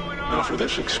 Now for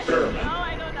this experiment,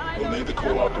 we'll need the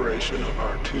cooperation of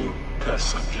our two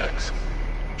test subjects,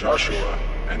 Joshua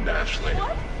and Ashley.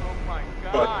 Oh my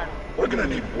But we're going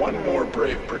to need one more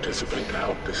brave participant to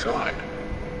help decide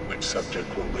which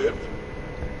subject will live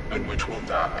and which will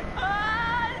die. Oh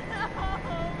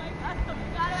my God! Oh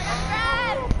my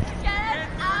God! Get us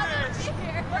out of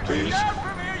here!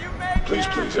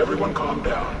 Please, everyone calm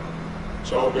down.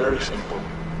 It's all very simple.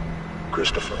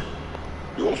 Christopher,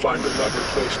 you will find another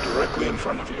place directly in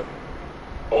front of you.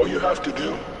 All you have to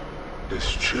do is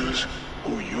choose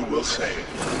who you will save.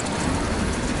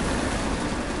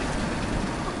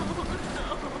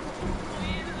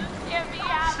 Get me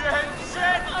out!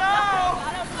 Shit, no!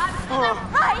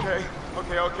 Right!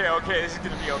 Okay. This is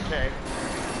gonna be okay.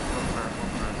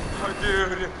 Oh,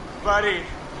 dude, buddy.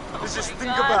 Let's just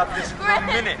think about this for a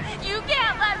minute. You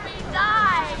can't let me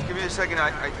die! Just give me a second. I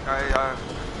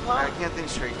can't think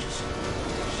straight. Just...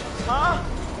 Huh?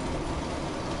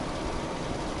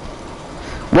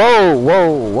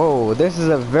 Whoa. This is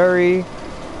a very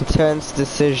intense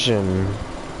decision.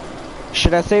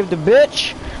 Should I save the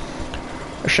bitch?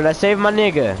 Or should I save my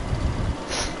nigga?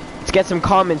 Let's get some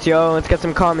comments, yo. Let's get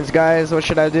some comments, guys. What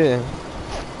should I do?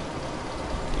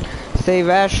 Save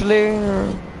Ashley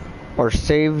or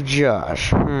save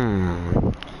Josh?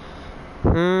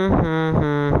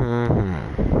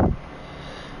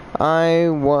 I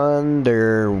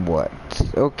wonder what.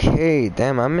 Okay,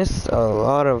 damn, I missed a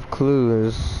lot of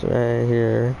clues right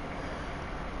here.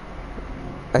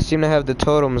 I seem to have the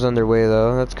totems underway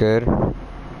though, that's good.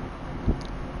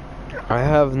 I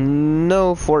have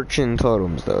no fortune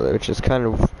totems though, which is kind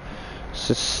of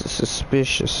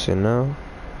suspicious, you know?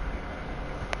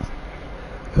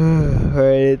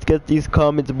 Alright, let's get these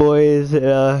comments, boys.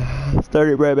 Start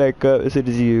it right back up as soon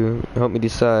as you help me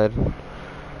decide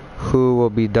who will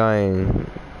be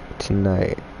dying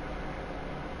tonight.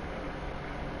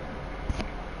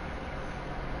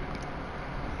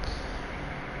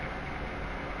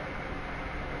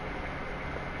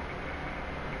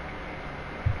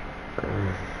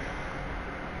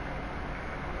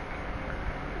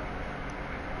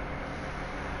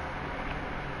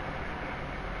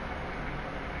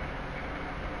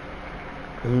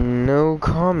 No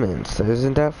comments.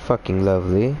 Isn't that fucking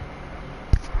lovely?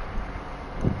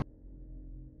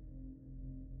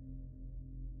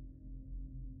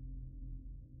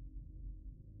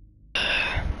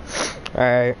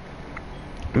 Alright.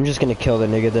 I'm just gonna kill the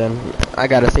nigga then. I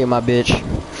gotta save my bitch.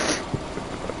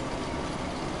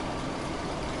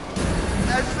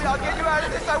 Ashley, I'll get you out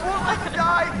of this. I won't let you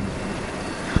die.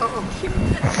 No.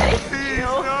 Please,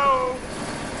 no.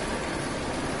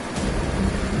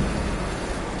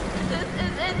 This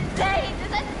is insane!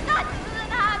 This is nuts! This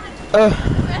isn't happening!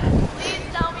 Please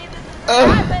tell me this is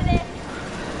happening.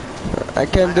 I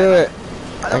can't do it.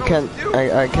 I I don't know can't. what to do.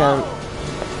 I can't.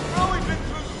 Bro, we've been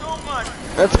through so much.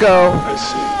 Let's go. I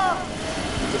see.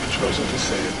 You've chosen to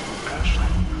save Ashley.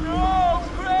 No,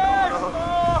 Chris!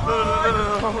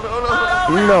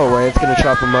 No. No way, it's gonna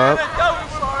chop him up. No, we were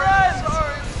friends.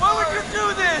 Why would you do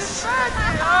this?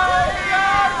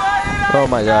 Oh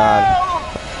my god.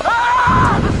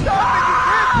 Stop it! You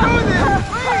can't do this,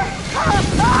 please!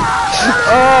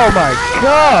 Oh my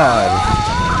god.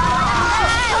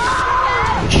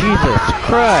 Jesus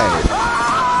Christ.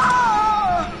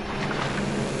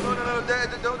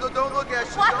 No, don't look at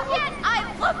Why can't I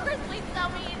look? Chris, please tell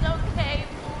me he's okay,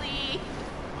 please.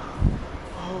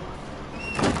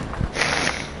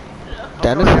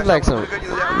 Damn, this is like some.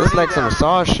 This is like some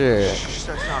Saw shit.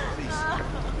 Stop, please.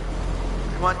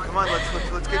 Come on, let's get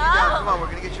you down. Come on, we're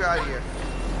gonna get you out of here.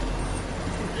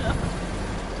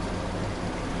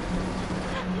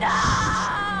 No!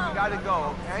 You gotta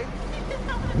go, okay?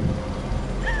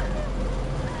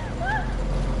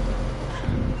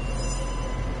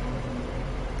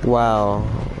 Wow.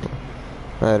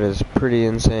 That is pretty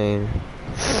insane.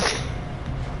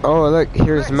 Oh, look,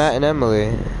 here's Matt and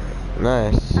Emily.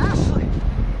 Nice. Ashley!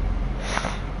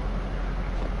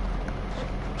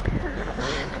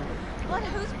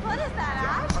 Whose foot is that,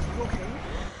 Ash? Are you okay?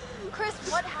 Chris,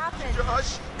 what happened?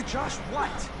 Josh,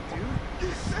 what? Dude?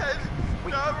 He said,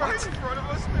 not right in front of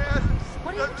us, man.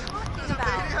 What are you talking There's a about?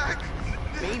 maniac.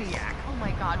 Maniac? Oh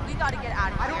my god, we gotta get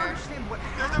out of here. I don't understand what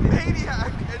happened. There's a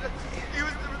maniac, and there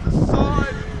was a saw,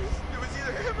 and it was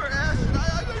either him or Ash, and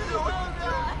I don't know what to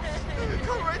do. It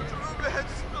come right through, man,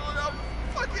 spilling out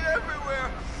fucking everywhere.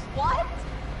 What?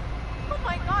 Oh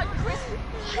my god, Chris,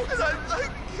 what? And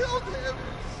I killed him.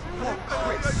 I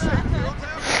killed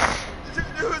him.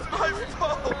 It was my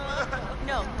fault, man.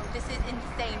 No, this is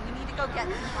insane. We need to go get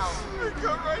some help. It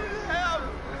cut right in half.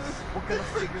 We're gonna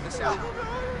figure this out.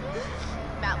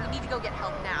 Matt, we need to go get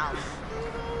help now.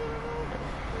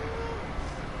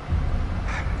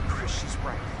 Chris, she's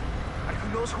right. Who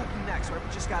knows who'll be next, right? We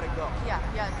just gotta go. Yeah,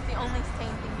 it's the only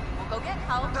sane thing to do. We'll go get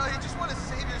help. No, you just want to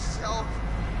save yourself.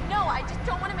 No, I just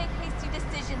don't want to make hasty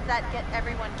decisions that get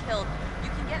everyone killed. You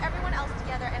can get everyone else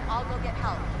together and I'll go get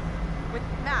help. With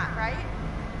Matt, right?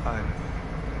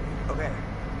 Okay.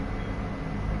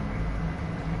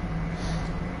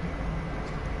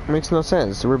 Makes no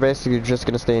sense. We're basically just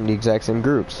gonna stay in the exact same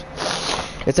groups.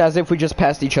 It's as if we just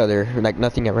passed each other, like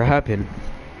nothing ever happened.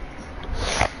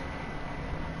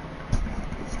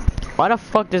 Why the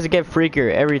fuck does it get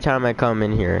freakier every time I come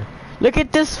in here? Look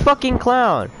at this fucking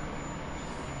clown!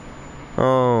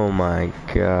 Oh my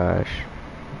gosh.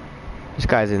 This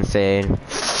guy's insane.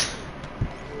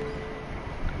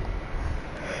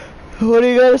 What do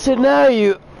you gotta say now,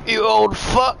 you old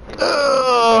fuck?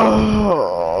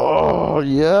 Oh,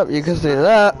 yep, you can say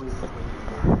that.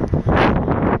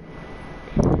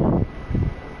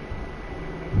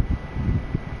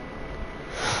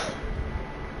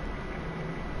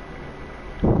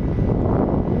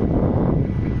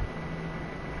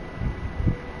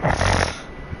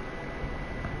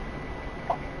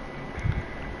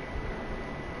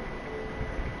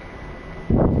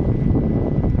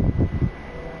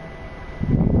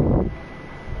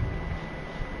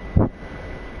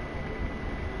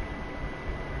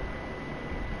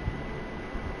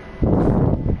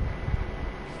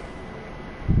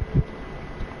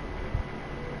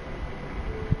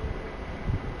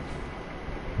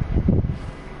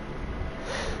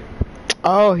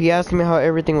 Oh, he asked me how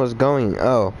everything was going.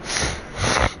 Oh.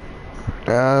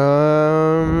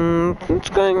 It's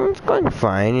going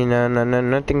fine, you know,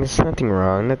 nothing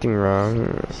wrong.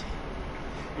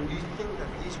 And you think that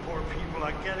these poor people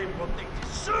are getting what they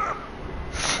deserve?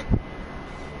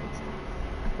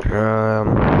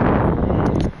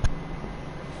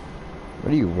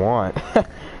 What do you want?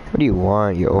 What do you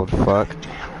want, you old fuck? To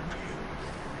help you.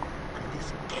 And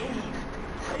this game,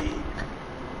 play.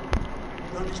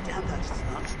 You understand that it's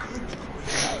not good for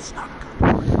you. It's not good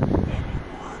for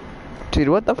anyone. Dude,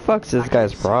 what the fuck's this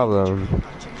guy's problem?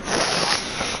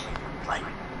 Play.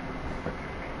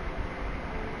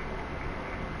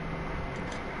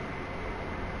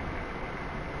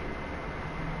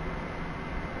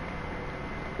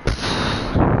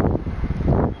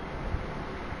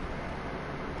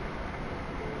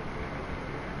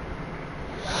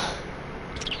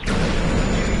 Do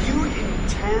you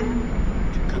intend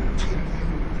to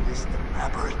continue this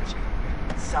elaborate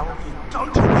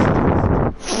self-indulgence?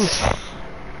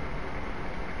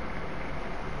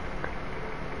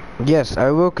 Yes, I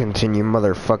will continue,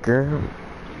 motherfucker.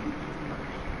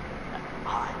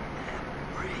 I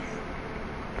am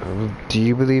real. Do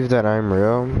you believe that I'm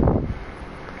real?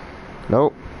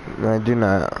 Nope, I do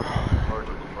not. Part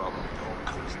of the problem it all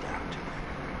comes down to.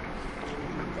 Can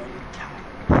you really tell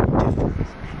the difference?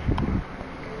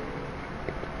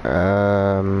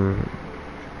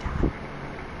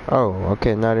 Oh,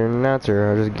 okay, not even an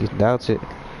answer. I just doubts it.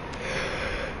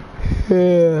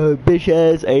 Yeah, bitch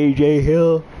ass AJ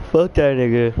Hill. Fuck that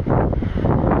nigga.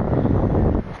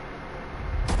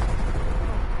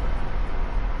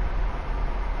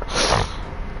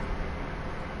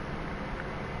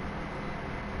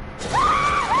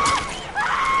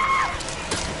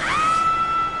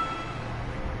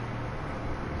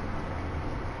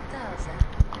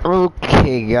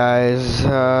 Okay, guys.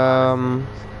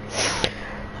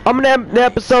 I'm gonna end the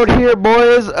episode here,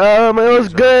 boys. It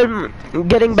was good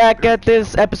getting back at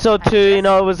this episode 2. You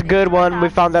know, it was a good one. We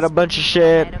found out a bunch of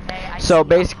shit. So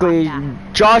basically,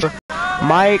 Josh,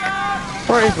 Mike,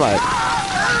 where is Mike?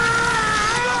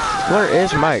 Where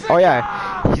is Mike? Oh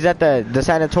yeah, he's at the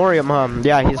sanatorium.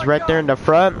 Yeah, he's right there in the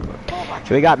front.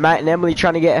 We got Matt and Emily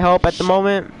trying to get help at the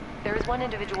moment. There is one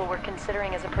individual we're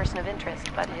considering as a person of interest,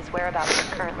 but his whereabouts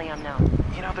are currently unknown.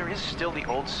 You know, there is still the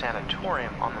old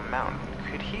sanatorium on the mountain.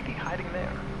 Could he be hiding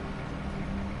there?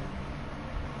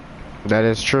 That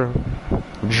is true.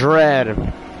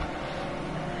 Dread.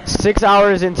 6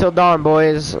 hours until dawn,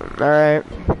 boys. Alright.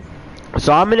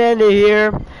 So I'm gonna end it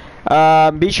here.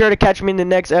 Be sure to catch me in the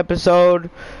next episode.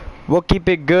 We'll keep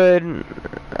it good. You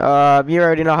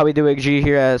already know how we do it, G,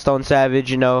 here at Stone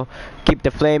Savage. You know, keep the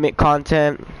flame it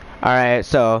content. Alright,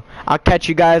 so I'll catch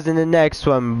you guys in the next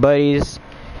one, buddies.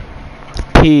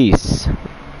 Peace.